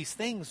see if these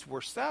things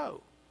were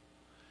so.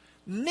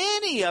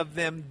 Many of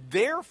them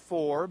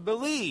therefore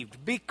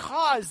believed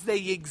because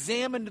they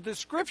examined the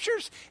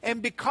scriptures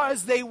and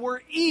because they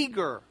were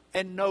eager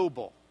and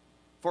noble.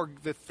 for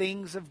the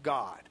things of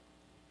God.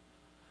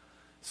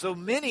 So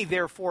many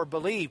therefore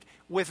believed,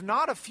 with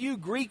not a few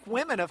Greek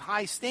women of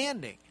high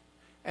standing,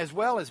 as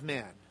well as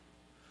men.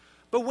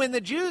 But when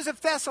the Jews of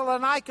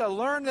Thessalonica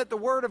learned that the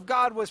word of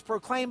God was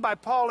proclaimed by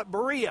Paul at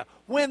Berea,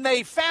 when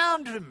they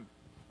found him,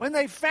 when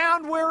they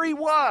found where he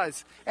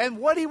was and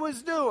what he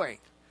was doing,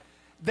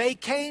 they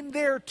came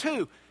there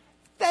too.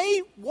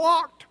 They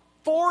walked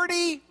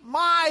 40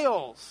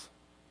 miles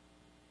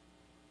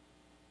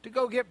to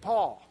go get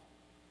Paul.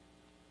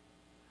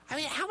 I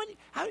mean,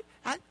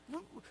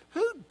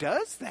 who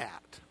does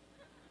that?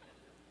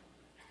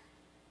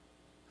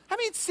 I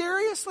mean,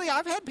 seriously,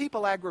 I've had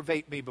people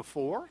aggravate me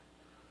before.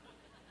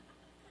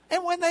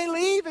 And when they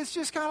leave, it's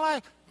just kind of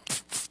like,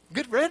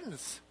 good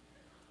riddance.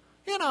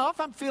 You know, if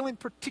I'm feeling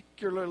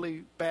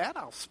particularly bad,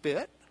 I'll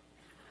spit.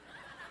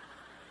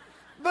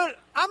 But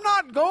I'm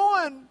not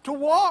going to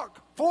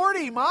walk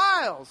 40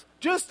 miles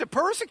just to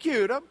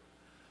persecute them.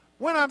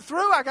 When I'm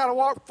through, I got to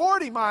walk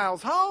 40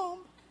 miles home.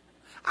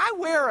 I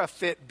wear a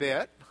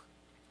Fitbit.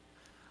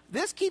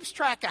 This keeps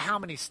track of how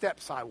many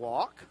steps I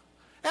walk.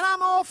 And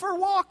I'm all for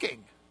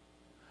walking.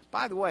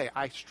 By the way,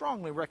 I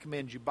strongly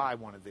recommend you buy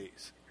one of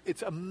these.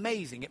 It's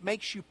amazing. It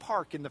makes you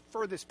park in the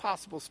furthest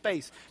possible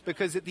space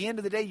because at the end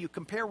of the day, you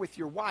compare with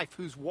your wife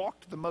who's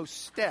walked the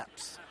most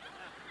steps.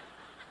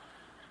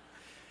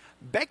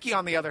 Becky,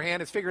 on the other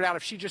hand, has figured out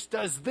if she just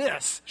does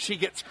this, she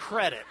gets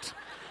credit.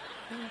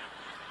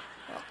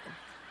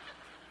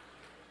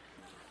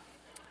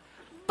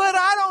 But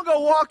I don't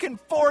go walking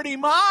 40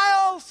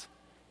 miles.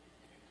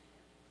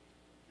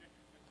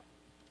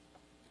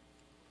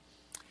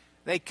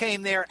 They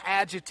came there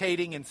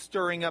agitating and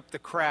stirring up the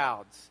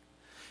crowds.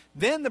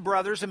 Then the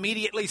brothers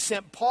immediately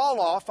sent Paul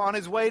off on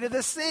his way to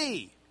the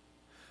sea.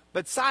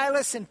 But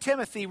Silas and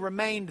Timothy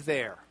remained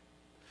there.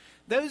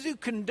 Those who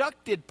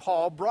conducted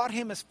Paul brought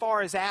him as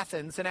far as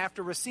Athens, and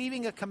after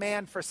receiving a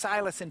command for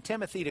Silas and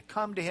Timothy to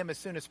come to him as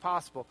soon as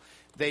possible,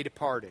 they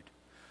departed.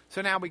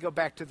 So now we go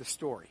back to the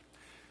story,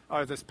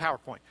 or this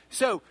PowerPoint.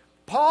 So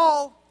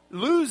Paul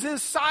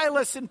loses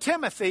Silas and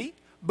Timothy,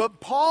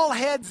 but Paul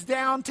heads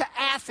down to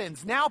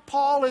Athens. Now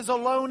Paul is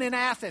alone in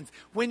Athens.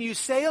 When you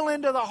sail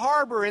into the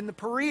harbor in the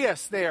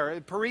Piraeus there,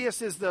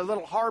 Piraeus is the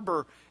little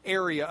harbor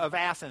area of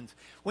Athens.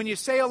 When you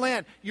sail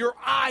in, your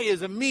eye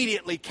is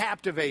immediately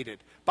captivated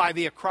by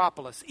the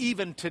Acropolis,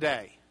 even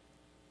today.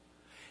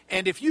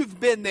 And if you've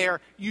been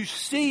there, you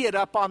see it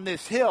up on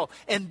this hill.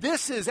 And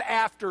this is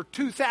after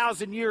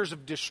 2,000 years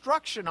of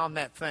destruction on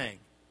that thing.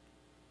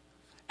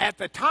 At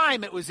the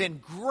time, it was in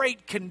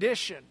great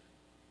condition.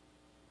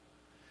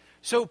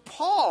 So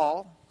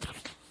Paul,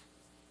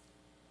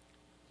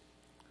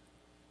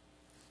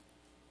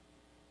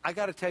 I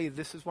got to tell you,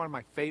 this is one of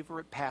my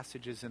favorite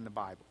passages in the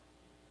Bible.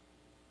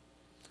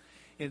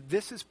 And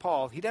this is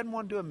Paul. He doesn't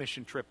want to do a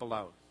mission trip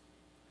alone.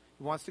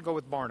 He wants to go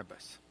with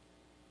Barnabas.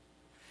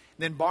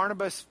 And then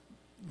Barnabas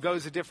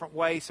goes a different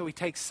way, so he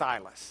takes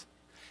Silas.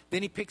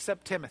 Then he picks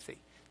up Timothy.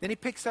 Then he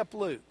picks up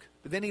Luke.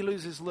 But then he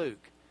loses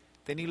Luke.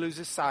 Then he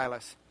loses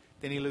Silas.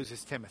 Then he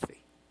loses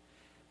Timothy.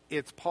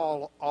 It's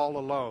Paul all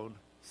alone,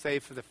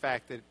 save for the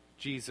fact that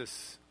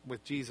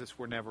with Jesus,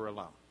 we're never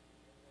alone.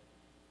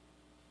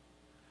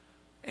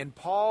 And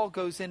Paul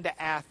goes into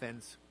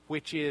Athens,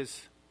 which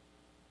is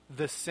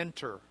the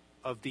center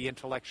of the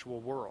intellectual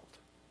world.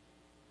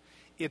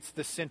 It's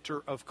the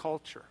center of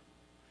culture.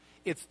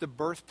 It's the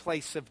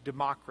birthplace of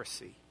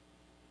democracy.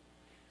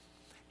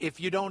 If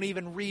you don't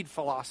even read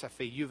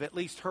philosophy, you've at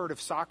least heard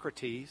of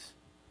Socrates,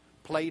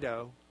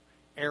 Plato,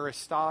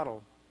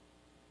 Aristotle.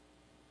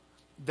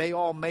 They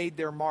all made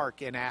their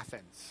mark in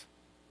Athens.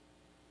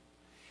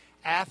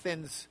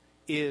 Athens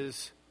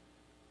is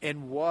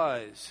and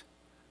was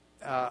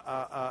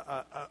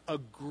a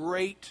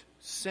great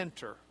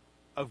center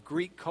of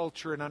Greek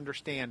culture and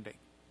understanding.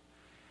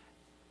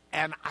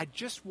 And I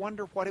just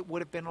wonder what it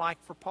would have been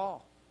like for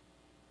Paul.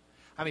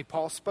 I mean,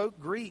 Paul spoke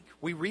Greek.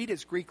 We read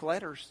his Greek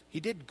letters. He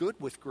did good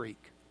with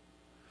Greek.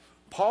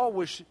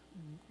 Paul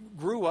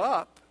grew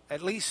up,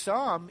 at least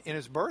some, in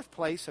his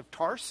birthplace of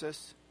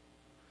Tarsus,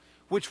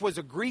 which was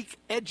a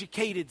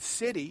Greek-educated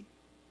city.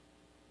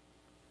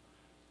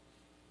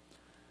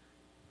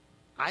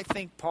 I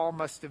think Paul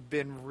must have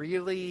been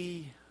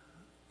really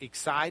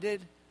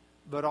excited,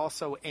 but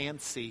also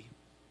antsy.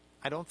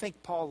 I don't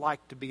think Paul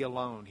liked to be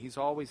alone. He's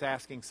always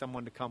asking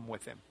someone to come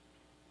with him,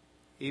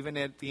 even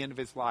at the end of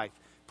his life.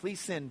 Please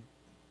send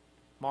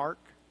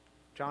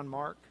John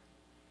Mark.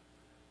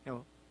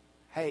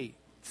 Hey,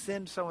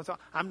 send so-and-so.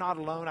 I'm not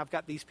alone. I've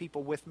got these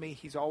people with me.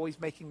 He's always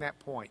making that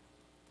point.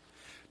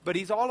 But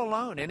he's all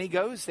alone, and he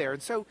goes there.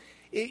 And so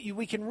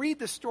we can read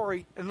the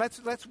story, and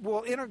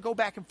we'll go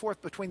back and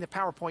forth between the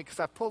PowerPoint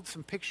because I've pulled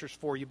some pictures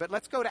for you. But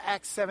let's go to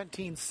Acts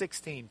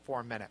 17:16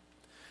 for a minute.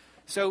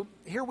 So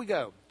here we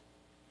go.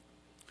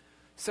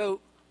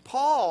 So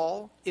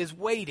Paul is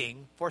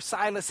waiting for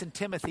Silas and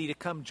Timothy to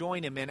come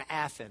join him in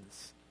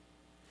Athens.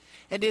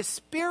 And his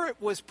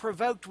spirit was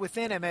provoked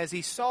within him as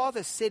he saw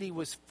the city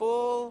was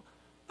full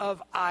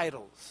of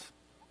idols.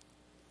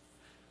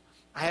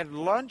 I had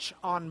lunch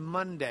on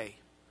Monday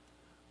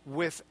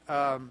with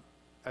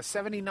a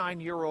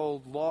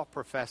 79-year-old law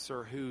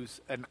professor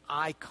who's an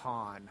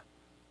icon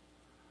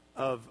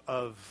of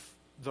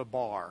the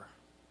bar.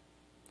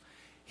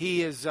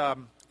 He is,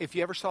 if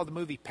you ever saw the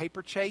movie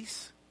Paper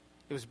Chase,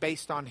 it was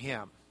based on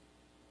him.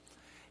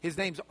 His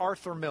name's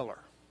Arthur Miller.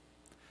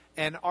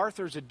 And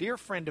Arthur's a dear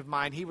friend of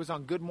mine. He was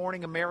on Good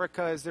Morning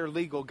America as their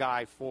legal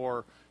guy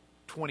for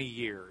 20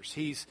 years.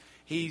 He's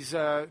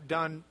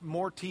done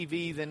more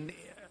TV than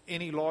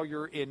any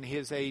lawyer in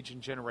his age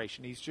and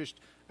generation. He's just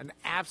an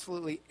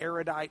absolutely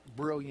erudite,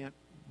 brilliant,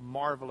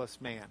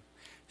 marvelous man.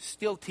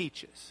 Still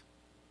teaches.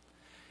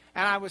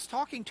 And I was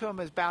talking to him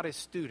about his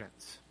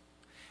students.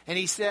 And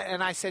he said,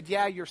 and I said,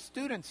 yeah, your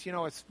students,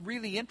 it's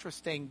really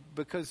interesting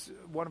because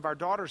one of our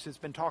daughters has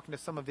been talking to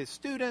some of his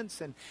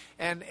students,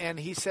 and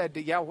he said,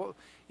 yeah, well,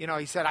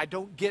 he said, I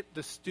don't get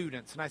the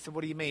students. And I said,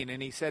 what do you mean?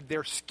 And he said,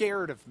 they're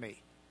scared of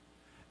me.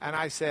 And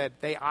I said,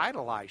 they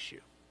idolize you.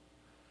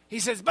 He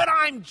says, but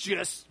I'm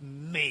just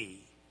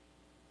me.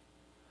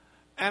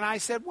 And I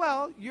said,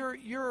 well,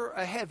 you're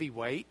a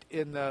heavyweight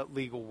in the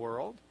legal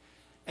world.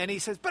 And he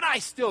says, but I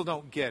still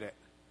don't get it.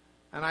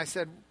 And I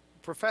said,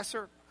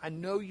 Professor, I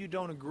know you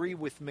don't agree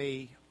with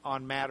me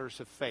on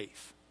matters of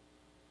faith.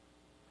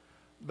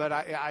 But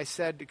I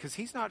said, because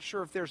he's not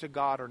sure if there's a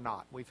God or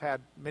not. We've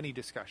had many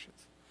discussions.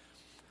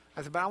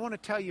 I said, but I want to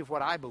tell you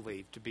what I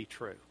believe to be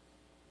true.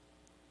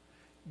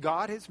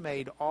 God has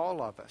made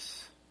all of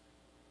us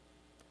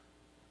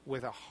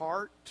with a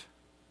heart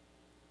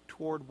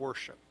toward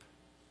worship.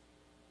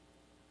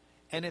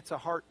 And it's a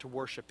heart to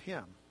worship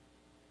Him.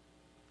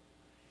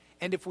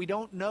 And if we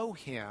don't know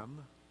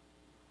Him,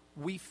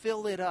 we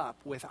fill it up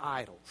with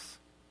idols.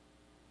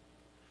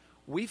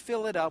 We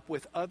fill it up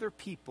with other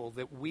people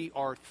that we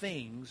are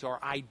things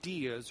or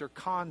ideas or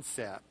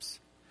concepts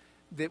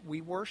that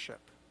we worship,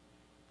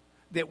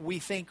 that we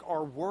think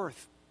are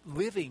worth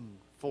living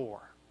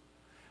for,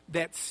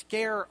 that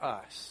scare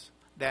us,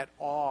 that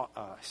awe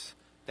us,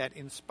 that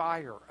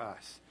inspire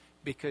us,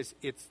 because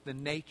it's the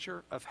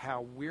nature of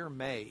how we're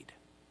made.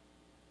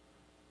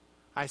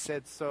 I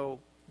said, so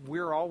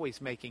we're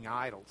always making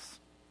idols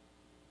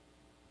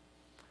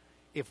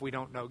if we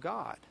don't know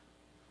God.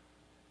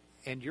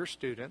 And your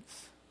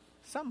students,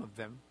 some of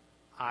them,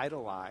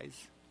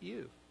 idolize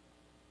you.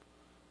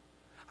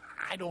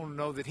 I don't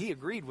know that he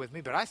agreed with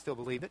me, but I still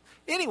believe it.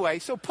 Anyway,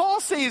 so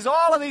Paul sees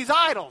all of these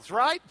idols,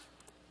 right?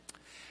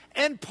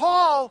 And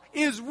Paul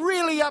is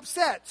really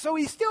upset. So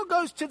he still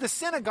goes to the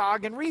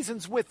synagogue and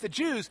reasons with the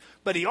Jews,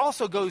 but he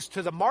also goes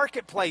to the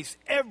marketplace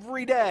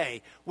every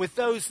day with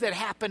those that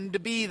happen to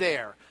be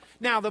there.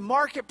 Now, the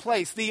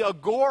marketplace, the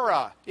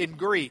agora in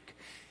Greek,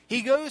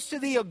 he goes to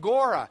the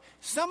agora.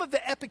 Some of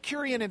the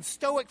Epicurean and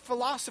Stoic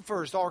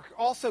philosophers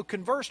also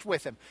conversed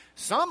with him.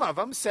 Some of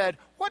them said,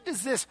 what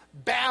does this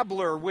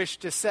babbler wish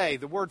to say?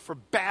 The word for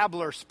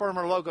babbler,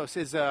 spermologos,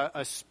 is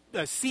a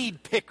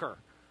seed picker,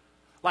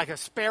 like a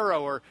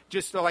sparrow or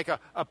just like a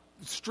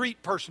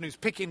street person who's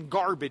picking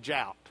garbage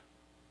out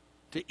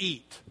to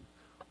eat.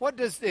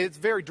 It's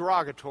very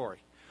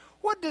derogatory.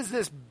 What does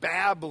this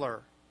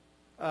babbler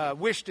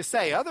wish to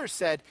say? Others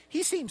said,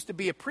 he seems to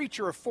be a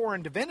preacher of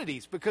foreign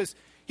divinities because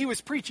he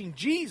was preaching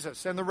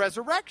Jesus and the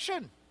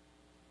resurrection.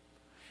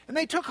 And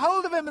they took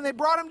hold of him and they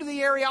brought him to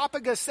the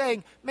Areopagus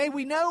saying, may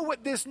we know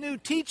what this new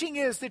teaching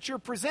is that you're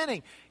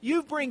presenting.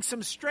 You bring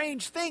some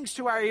strange things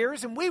to our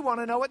ears and we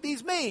want to know what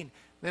these mean.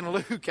 Then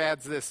Luke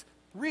adds this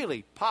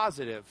really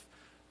positive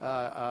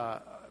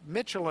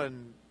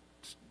Michelin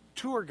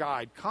tour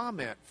guide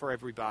comment for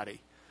everybody.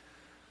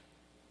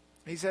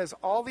 He says,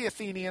 all the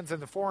Athenians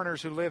and the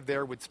foreigners who lived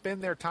there would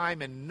spend their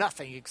time in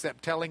nothing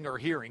except telling or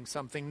hearing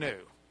something new.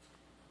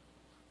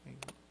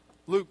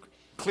 Luke,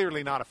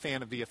 clearly not a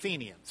fan of the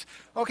Athenians.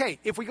 Okay,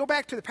 if we go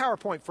back to the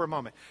PowerPoint for a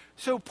moment.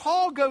 So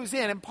Paul goes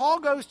in, and Paul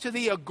goes to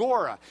the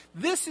agora.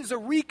 This is a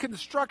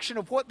reconstruction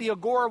of what the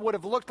agora would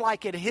have looked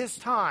like at his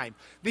time.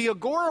 The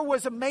agora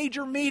was a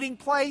major meeting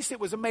place. It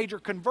was a major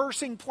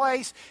conversing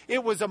place.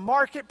 It was a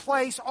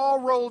marketplace,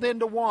 all rolled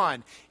into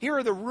one. Here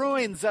are the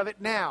ruins of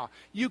it now.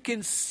 You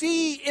can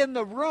see in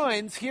the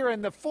ruins here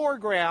in the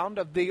foreground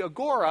of the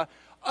agora,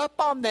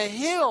 up on the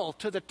hill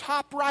to the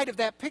top right of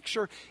that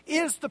picture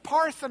is the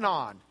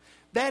Parthenon.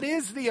 That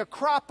is the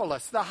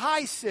Acropolis, the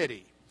high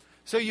city.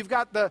 So you've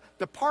got the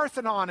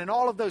Parthenon and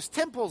all of those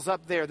temples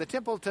up there, the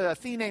temple to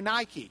Athene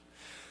Nike.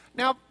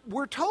 Now,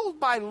 we're told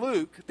by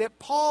Luke that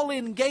Paul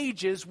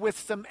engages with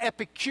some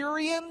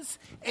Epicureans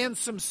and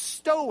some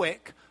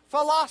Stoic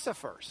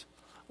philosophers.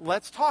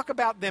 Let's talk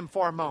about them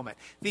for a moment.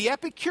 The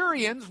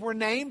Epicureans were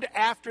named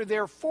after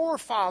their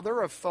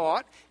forefather of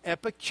thought,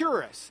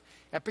 Epicurus.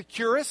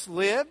 Epicurus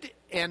lived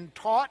and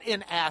taught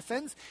in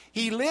Athens.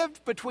 He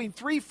lived between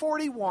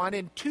 341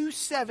 and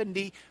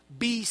 270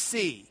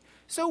 BC.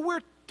 So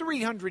we're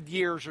 300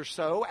 years or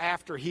so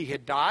after he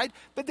had died,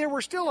 but there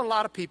were still a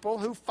lot of people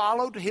who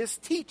followed his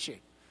teaching.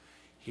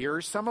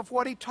 Here's some of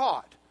what he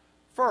taught.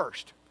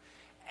 First,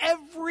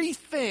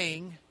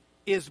 everything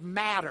is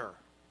matter.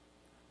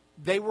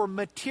 They were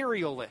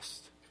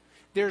materialists.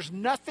 There's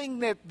nothing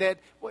that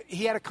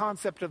he had a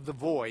concept of the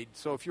void.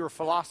 So if you're a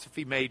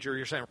philosophy major,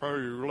 you're saying, oh,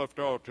 you left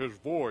out his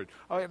void.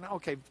 Oh,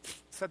 okay,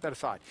 set that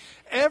aside.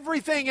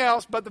 Everything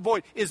else but the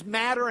void is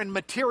matter and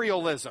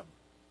materialism.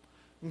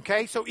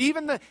 Okay, so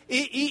even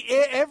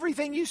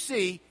everything you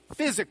see,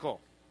 physical.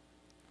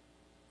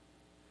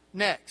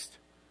 Next,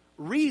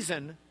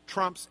 reason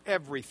trumps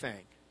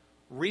everything.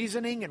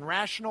 Reasoning and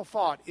rational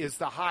thought is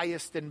the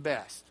highest and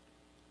best.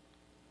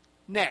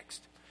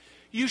 Next,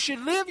 you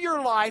should live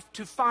your life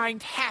to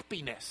find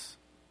happiness.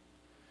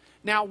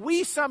 Now,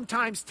 we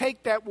sometimes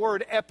take that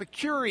word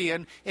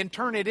Epicurean and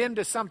turn it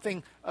into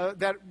something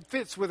that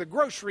fits with a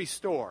grocery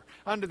store,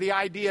 under the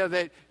idea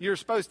that you're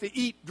supposed to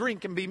eat,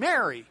 drink, and be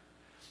merry.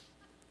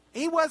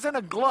 He wasn't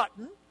a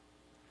glutton.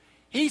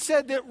 He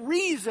said that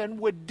reason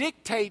would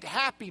dictate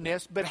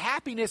happiness, but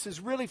happiness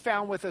is really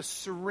found with a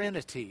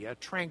serenity, a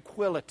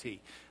tranquility,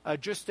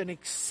 just an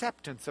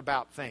acceptance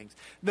about things.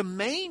 The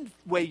main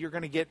way you're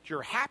going to get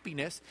your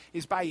happiness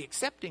is by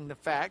accepting the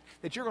fact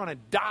that you're going to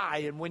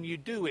die, and when you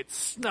do, it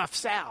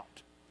snuffs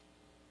out.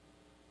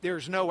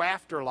 There's no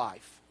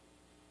afterlife.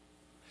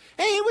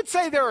 And he would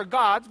say there are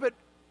gods, but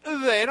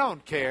they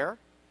don't care.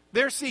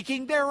 They're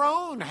seeking their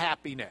own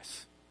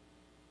happiness.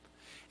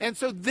 And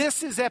so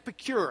this is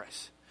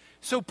Epicurus.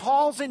 So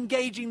Paul's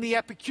engaging the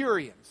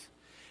Epicureans.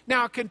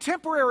 Now, a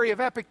contemporary of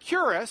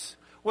Epicurus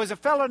was a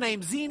fellow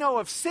named Zeno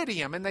of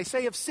Citium, and they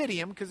say of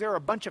Citium because there are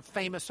a bunch of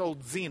famous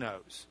old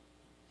Zenos.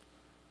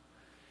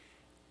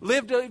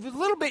 Lived a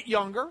little bit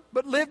younger,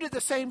 but lived at the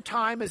same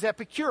time as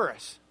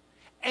Epicurus.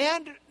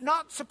 And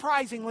not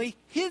surprisingly,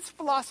 his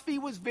philosophy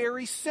was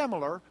very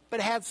similar, but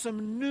had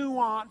some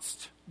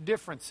nuanced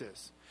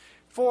differences.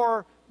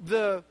 For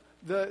the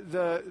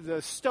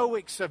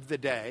Stoics of the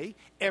day,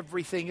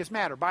 everything is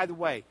matter. By the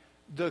way,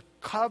 the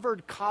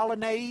covered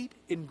colonnade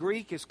in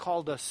Greek is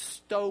called a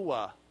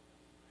stoa,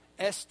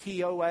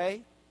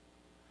 S-T-O-A.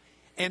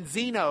 And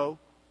Zeno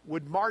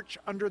would march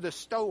under the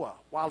stoa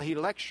while he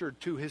lectured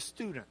to his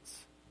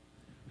students,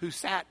 who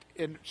sat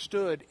and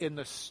stood in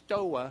the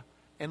stoa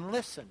and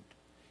listened.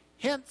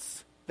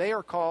 Hence, they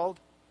are called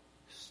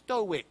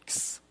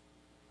Stoics.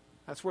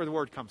 That's where the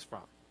word comes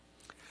from.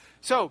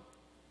 So,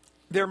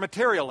 they're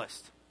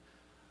materialist.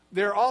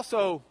 They're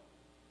also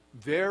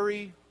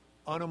very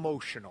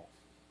unemotional.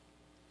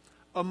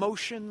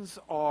 Emotions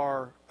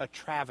are a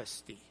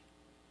travesty.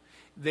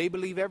 They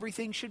believe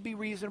everything should be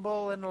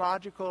reasonable and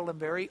logical and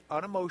very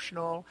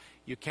unemotional.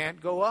 You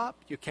can't go up,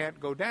 you can't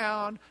go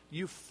down,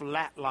 you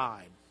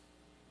flatline.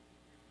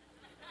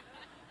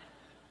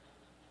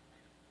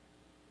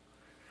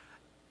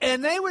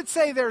 And they would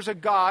say there's a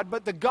God,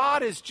 but the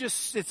God is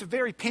just, it's a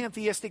very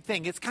pantheistic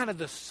thing. It's kind of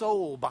the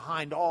soul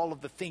behind all of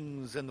the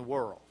things in the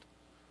world.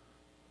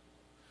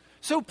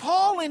 So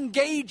Paul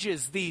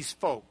engages these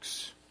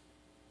folks.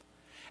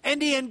 And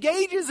he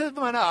engages them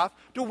enough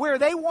to where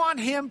they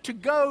want him to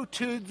go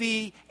to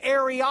the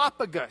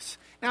Areopagus.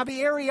 Now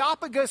the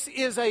Areopagus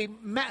is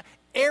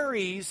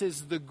Ares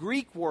is the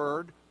Greek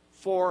word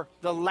for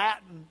the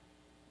Latin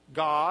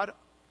god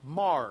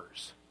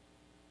Mars,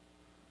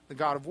 the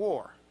god of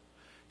war.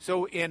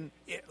 So in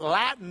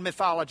Latin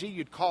mythology,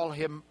 you'd call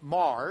him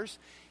Mars.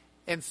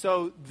 And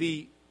so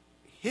the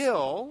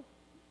hill,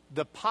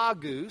 the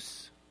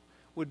Pagus,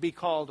 would be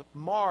called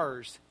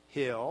Mars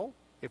Hill,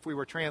 if we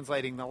were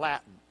translating the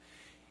Latin.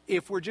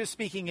 If we're just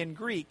speaking in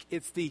Greek,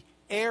 it's the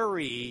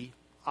Areopagus.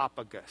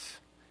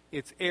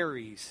 It's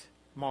Ares,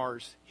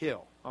 Mars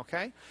Hill,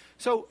 okay?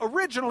 So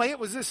originally it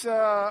was this,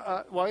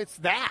 it's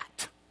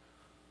that.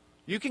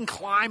 You can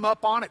climb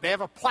up on it. They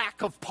have a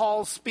plaque of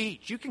Paul's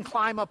speech. You can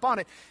climb up on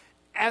it.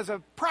 As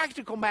a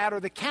practical matter,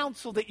 the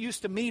council that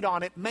used to meet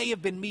on it may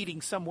have been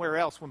meeting somewhere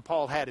else when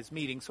Paul had his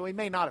meeting, so he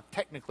may not have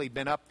technically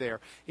been up there.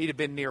 He'd have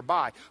been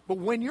nearby. But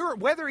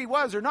whether he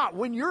was or not,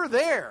 when you're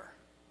there,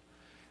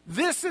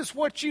 this is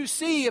what you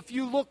see if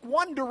you look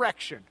one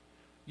direction.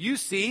 You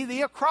see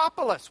the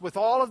Acropolis with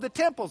all of the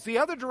temples. The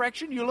other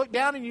direction, you look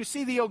down and you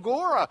see the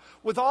Agora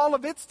with all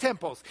of its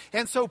temples.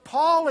 And so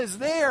Paul is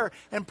there,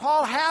 and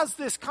Paul has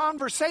this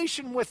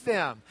conversation with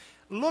them.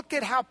 Look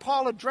at how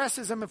Paul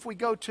addresses them if we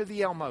go to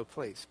the Elmo,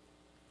 please.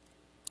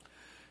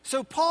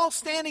 So Paul,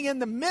 standing in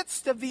the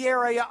midst of the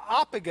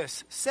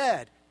Areopagus,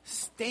 said,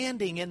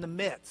 standing in the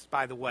midst,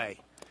 by the way,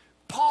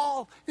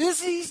 Paul,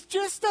 he's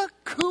just a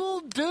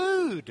cool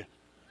dude.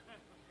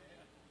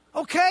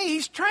 Okay,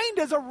 he's trained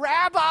as a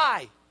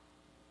rabbi.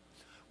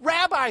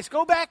 Rabbis,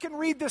 go back and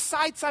read the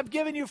cites I've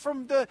given you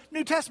from the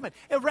New Testament.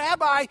 A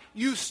rabbi,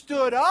 you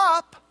stood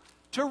up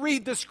to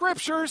read the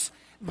scriptures,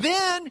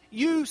 then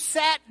you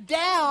sat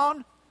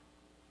down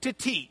to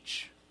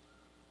teach.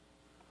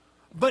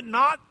 But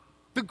not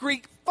the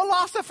Greek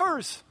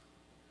philosophers.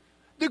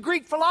 The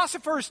Greek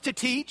philosophers to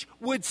teach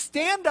would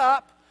stand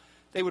up,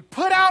 they would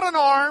put out an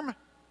arm,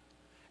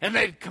 and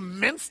they'd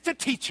commence to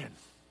teaching.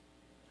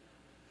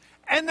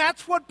 And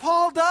that's what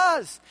Paul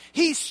does.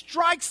 He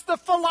strikes the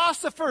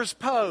philosopher's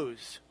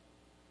pose.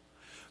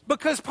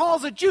 Because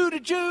Paul's a Jew to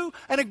Jew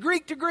and a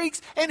Greek to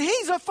Greeks, and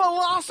he's a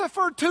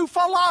philosopher to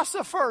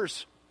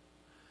philosophers.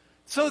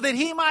 so that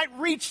he might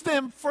reach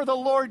them for the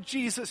Lord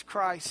Jesus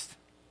Christ.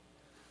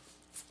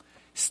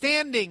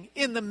 Standing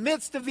in the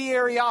midst of the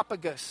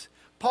Areopagus,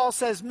 Paul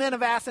says, "Men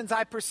of Athens,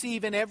 I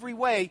perceive in every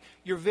way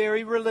you're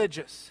very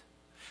religious.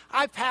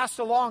 I passed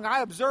along, I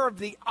observed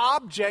the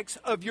objects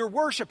of your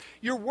worship."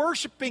 You're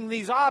worshiping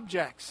these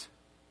objects.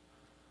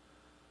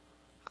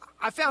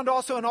 "I found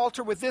also an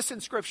altar with this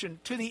inscription,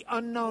 'To the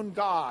unknown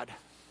God.'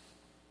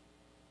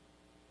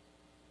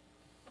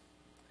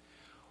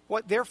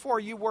 What therefore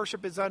you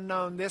worship is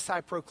unknown, this I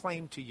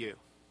proclaim to you.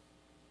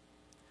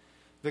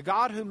 The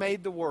God who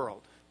made the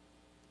world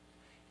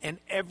and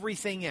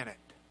everything in it,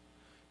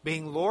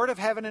 being Lord of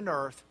heaven and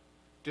earth,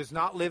 does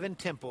not live in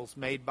temples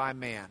made by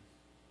man."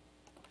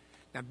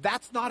 Now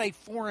that's not a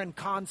foreign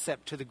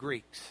concept to the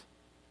Greeks.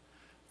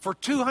 For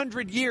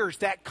 200 years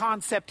that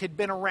concept had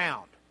been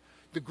around.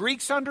 The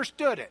Greeks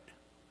understood it.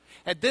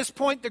 At this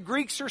point the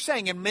Greeks are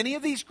saying, and many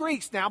of these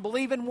Greeks now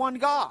believe in one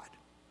God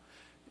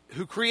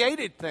who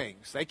created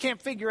things. They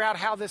can't figure out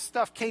how this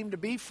stuff came to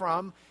be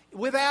from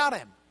without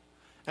him.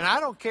 And I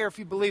don't care if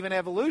you believe in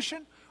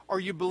evolution or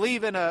you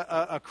believe in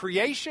a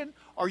creation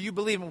or you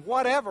believe in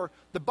whatever.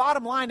 The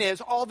bottom line is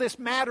all this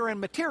matter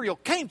and material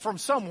came from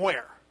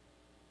somewhere.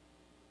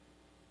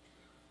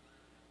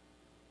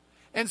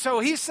 And so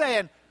he's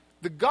saying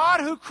the God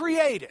who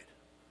created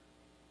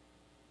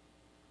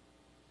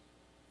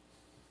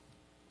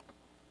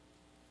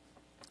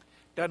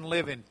doesn't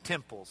live in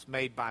temples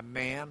made by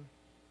man.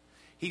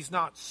 He's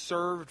not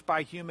served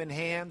by human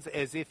hands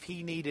as if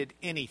he needed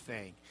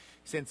anything,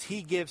 since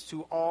he gives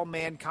to all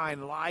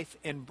mankind life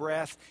and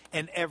breath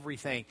and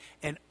everything.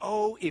 And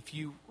oh, if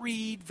you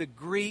read the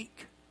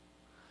Greek,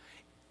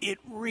 it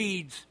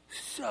reads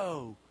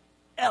so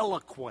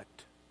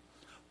eloquent.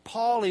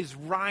 Paul is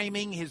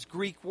rhyming his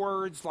Greek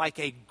words like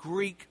a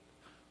Greek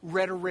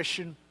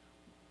rhetorician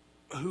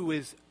who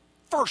is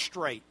first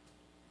rate.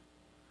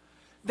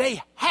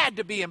 They had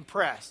to be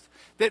impressed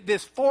that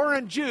this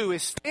foreign Jew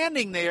is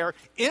standing there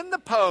in the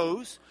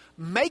pose,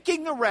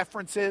 making the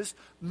references,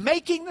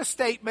 making the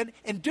statement,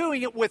 and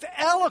doing it with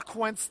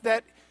eloquence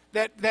that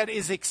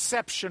is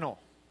exceptional.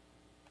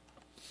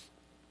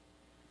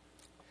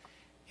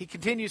 He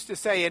continues to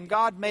say, "And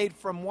God made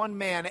from one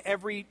man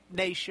every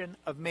nation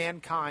of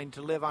mankind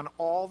to live on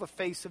all the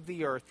face of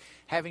the earth,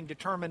 having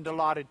determined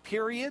allotted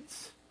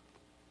periods,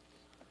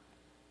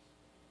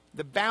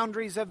 the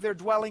boundaries of their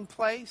dwelling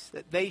place,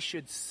 that they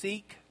should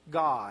seek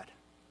God."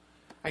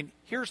 And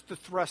here's the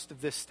thrust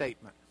of this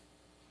statement.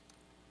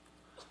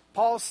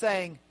 Paul's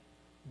saying,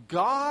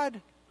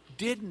 God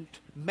didn't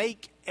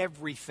make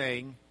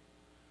everything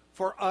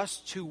for us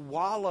to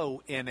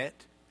wallow in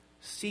it,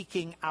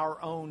 seeking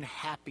our own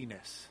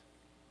happiness.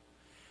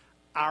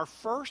 Our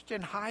first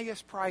and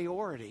highest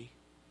priority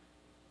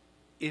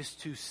is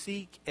to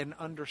seek and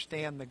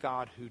understand the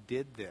God who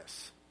did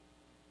this.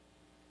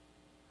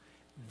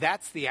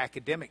 That's the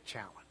academic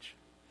challenge.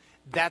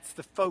 That's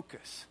the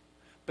focus.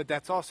 But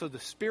that's also the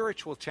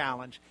spiritual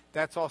challenge.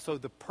 That's also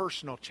the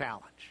personal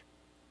challenge.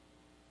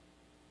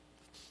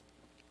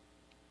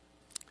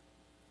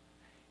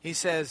 He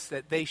says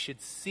that they should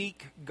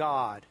seek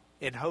God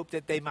and hope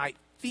that they might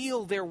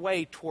feel their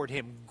way toward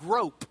him.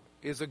 Grope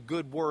is a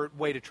good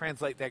way to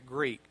translate that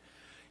Greek.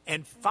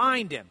 And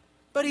find him.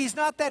 But he's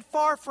not that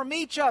far from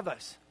each of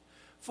us.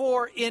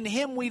 For in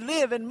him we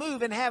live and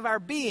move and have our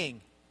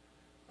being.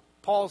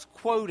 Paul's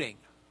quoting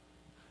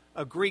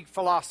a Greek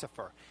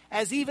philosopher.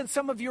 As even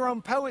some of your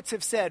own poets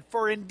have said,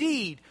 for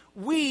indeed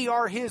we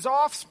are his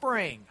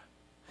offspring.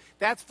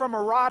 That's from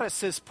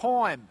Herodotus'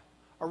 poem.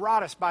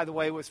 Herodotus, by the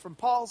way, was from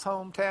Paul's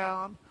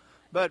hometown,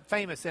 but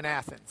famous in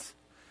Athens.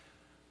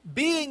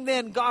 Being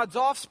then God's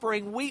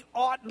offspring, we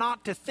ought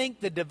not to think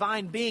the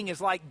divine being is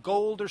like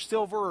gold or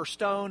silver or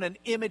stone, an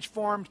image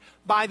formed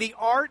by the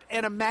art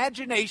and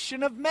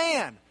imagination of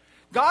man.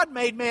 God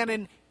made man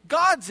in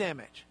God's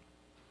image.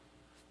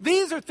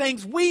 These are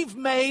things we've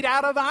made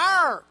out of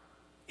our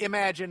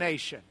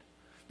imagination.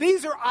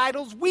 These are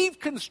idols we've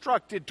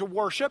constructed to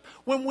worship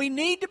when we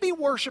need to be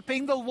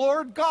worshiping the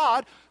Lord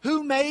God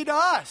who made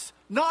us,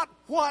 not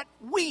what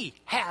we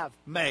have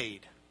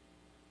made.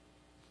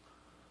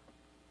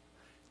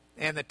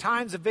 And the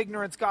times of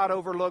ignorance God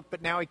overlooked,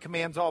 but now he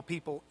commands all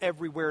people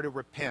everywhere to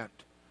repent.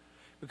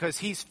 Because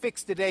he's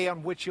fixed a day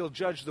on which he'll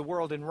judge the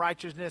world in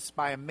righteousness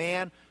by a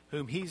man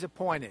whom he's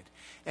appointed.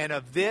 And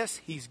of this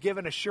he's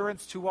given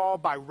assurance to all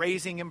by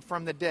raising him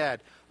from the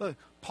dead. Look,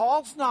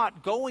 Paul's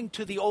not going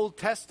to the Old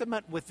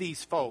Testament with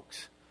these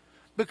folks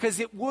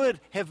because it would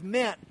have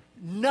meant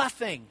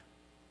nothing.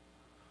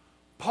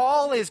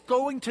 Paul is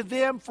going to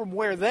them from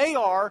where they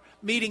are,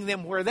 meeting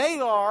them where they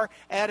are,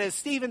 and as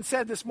Stephen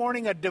said this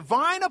morning, a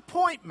divine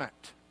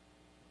appointment.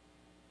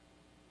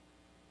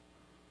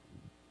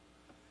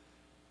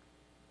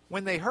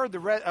 When they heard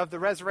of the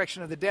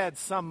resurrection of the dead,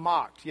 some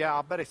mocked.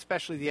 Yeah, but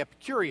especially the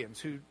Epicureans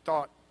who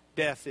thought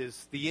death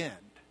is the end.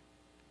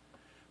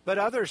 But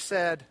others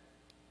said,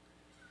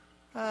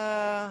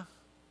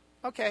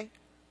 okay,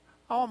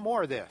 I want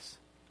more of this.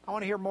 I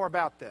want to hear more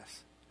about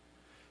this.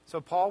 So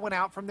Paul went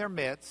out from their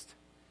midst,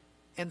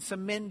 and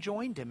some men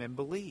joined him and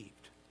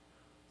believed.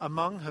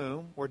 among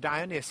whom were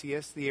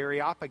Dionysius the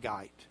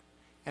Areopagite,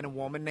 and a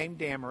woman named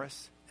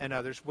Damaris, and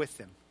others with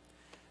them.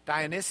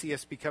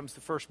 Dionysius becomes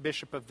the first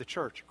bishop of the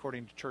church,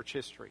 according to church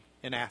history,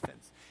 in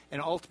Athens,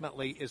 and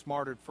ultimately is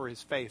martyred for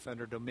his faith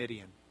under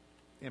Domitian,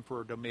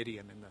 Emperor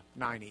Domitian in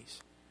the 90s.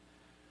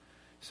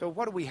 So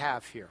what do we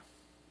have here?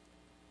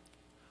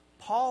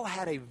 Paul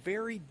had a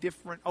very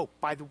different... Oh,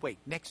 by the way,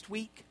 next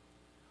week,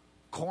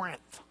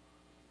 Corinth.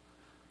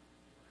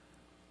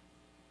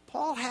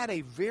 Paul had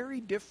a very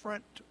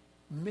different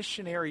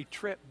missionary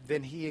trip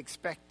than he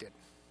expected.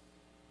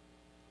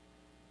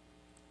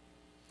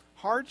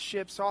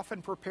 Hardships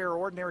often prepare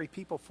ordinary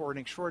people for an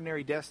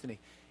extraordinary destiny.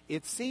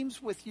 It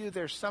seems with you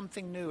there's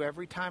something new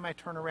every time I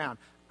turn around.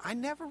 I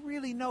never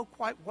really know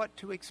quite what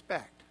to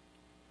expect,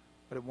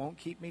 but it won't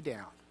keep me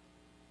down.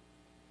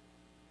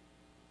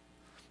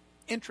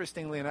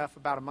 Interestingly enough,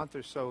 about a month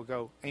or so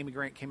ago, Amy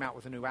Grant came out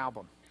with a new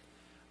album.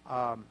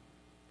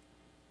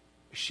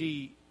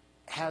 She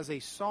has a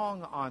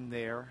song on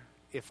there,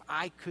 If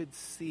I Could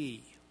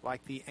See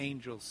Like the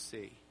Angels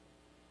See.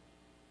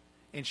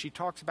 And she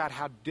talks about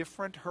how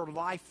different her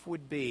life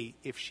would be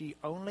if she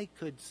only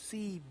could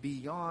see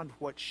beyond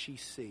what she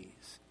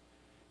sees.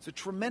 It's a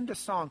tremendous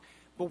song.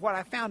 But what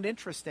I found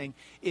interesting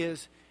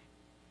is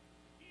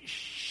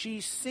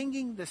she's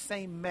singing the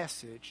same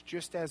message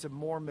just as a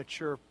more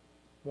mature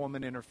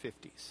woman in her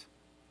 50s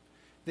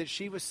that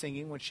she was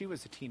singing when she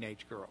was a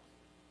teenage girl.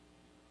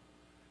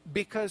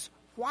 Because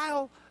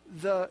while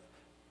the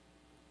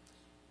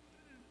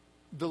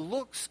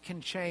looks can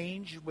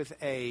change with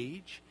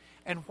age,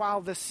 and while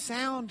the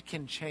sound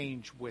can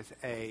change with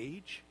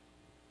age,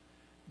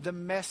 the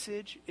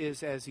message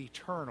is as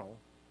eternal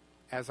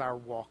as our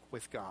walk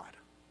with God.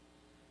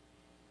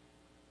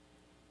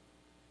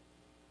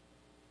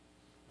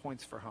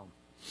 Points for home.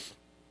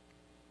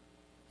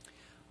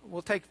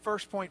 We'll take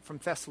first point from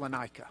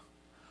Thessalonica.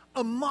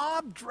 A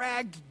mob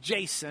dragged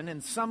Jason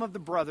and some of the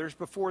brothers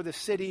before the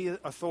city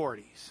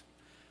authorities.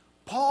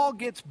 Paul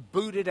gets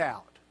booted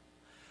out.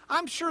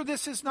 I'm sure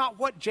this is not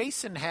what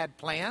Jason had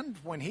planned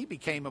when he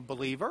became a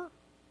believer.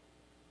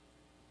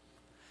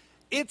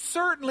 It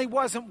certainly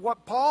wasn't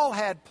what Paul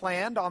had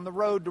planned on the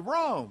road to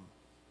Rome.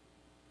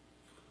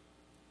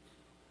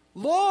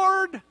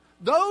 Lord,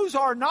 those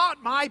are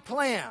not my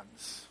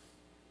plans.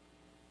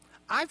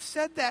 I've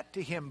said that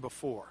to him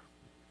before.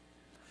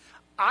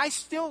 I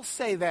still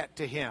say that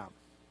to him.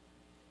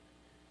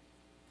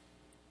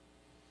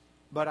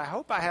 But I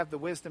hope I have the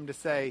wisdom to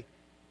say,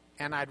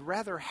 and I'd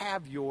rather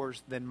have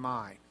yours than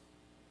mine.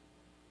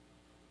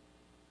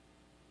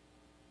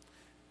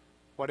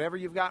 Whatever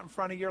you've got in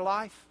front of your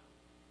life,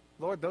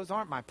 Lord, those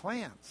aren't my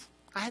plans.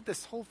 I had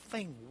this whole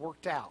thing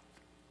worked out.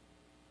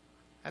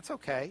 That's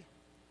okay.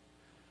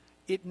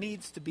 It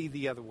needs to be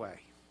the other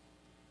way.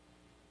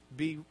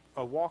 Be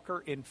a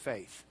walker in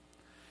faith.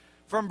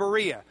 From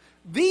Berea,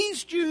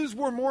 these Jews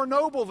were more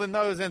noble than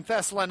those in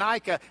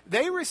Thessalonica.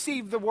 They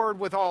received the word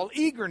with all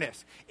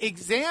eagerness,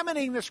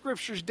 examining the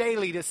scriptures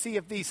daily to see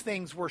if these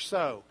things were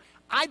so.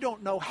 I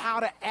don't know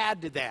how to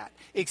add to that,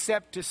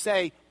 except to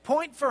say,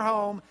 point for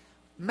home,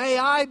 may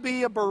I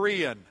be a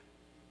Berean.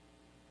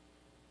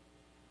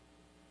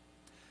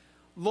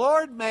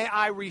 Lord, may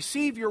I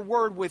receive your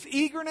word with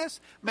eagerness.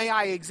 May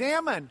I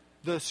examine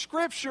the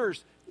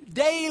scriptures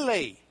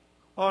daily.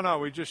 Oh no,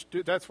 we just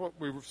do, that's what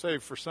we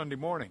save for Sunday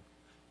morning.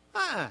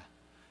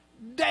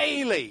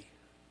 Daily.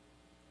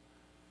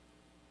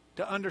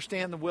 To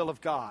understand the will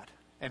of God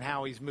and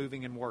how he's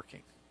moving and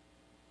working.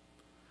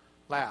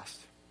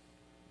 Last.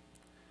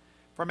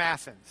 From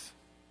Athens.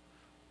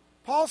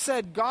 Paul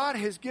said, God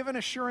has given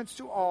assurance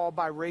to all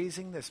by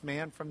raising this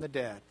man from the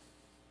dead.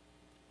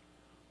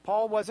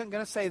 Paul wasn't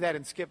going to say that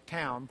and skip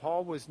town.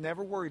 Paul was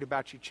never worried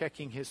about you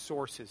checking his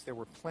sources. There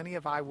were plenty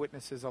of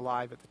eyewitnesses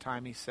alive at the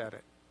time he said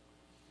it.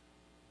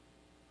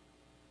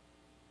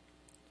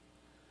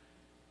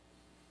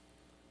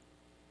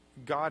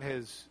 God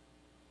has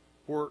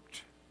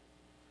worked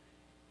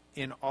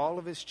in all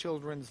of his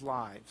children's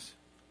lives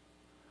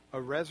a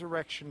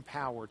resurrection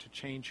power to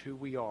change who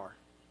we are,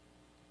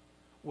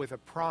 with a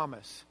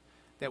promise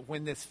that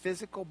when this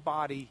physical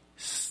body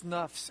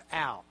snuffs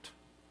out,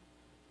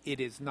 it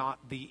is not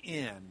the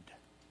end.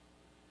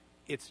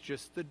 It's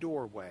just the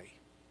doorway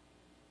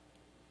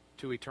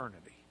to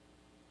eternity.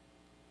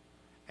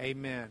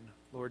 Amen,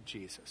 Lord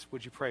Jesus.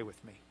 Would you pray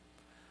with me?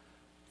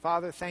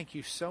 Father, thank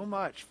you so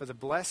much for the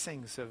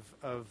blessings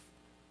of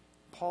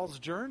Paul's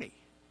journey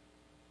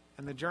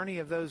and the journey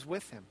of those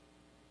with him.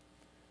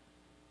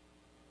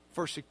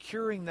 For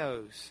securing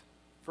those,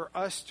 for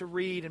us to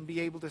read and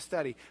be able to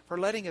study, for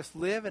letting us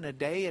live in a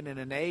day and in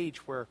an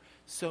age where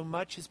so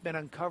much has been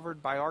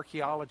uncovered by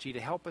archaeology to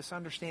help us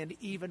understand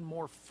even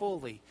more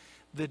fully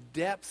the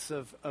depths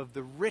of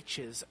the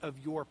riches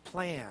of your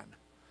plan.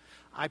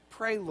 I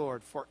pray,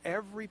 Lord, for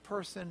every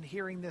person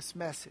hearing this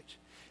message,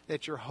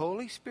 that your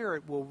Holy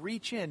Spirit will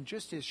reach in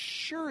just as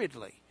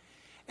assuredly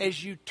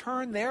as you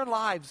turn their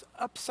lives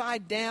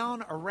upside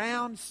down,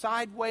 around,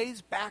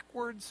 sideways,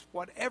 backwards,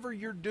 whatever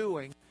you're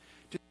doing,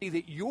 to see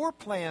that your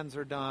plans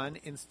are done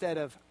instead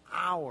of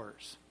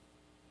ours.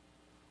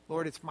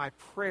 Lord, it's my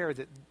prayer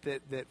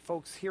that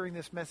folks hearing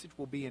this message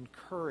will be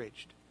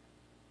encouraged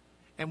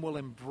and will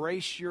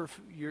embrace your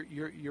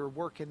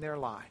work in their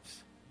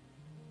lives.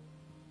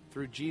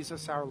 Through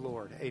Jesus our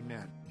Lord.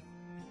 Amen.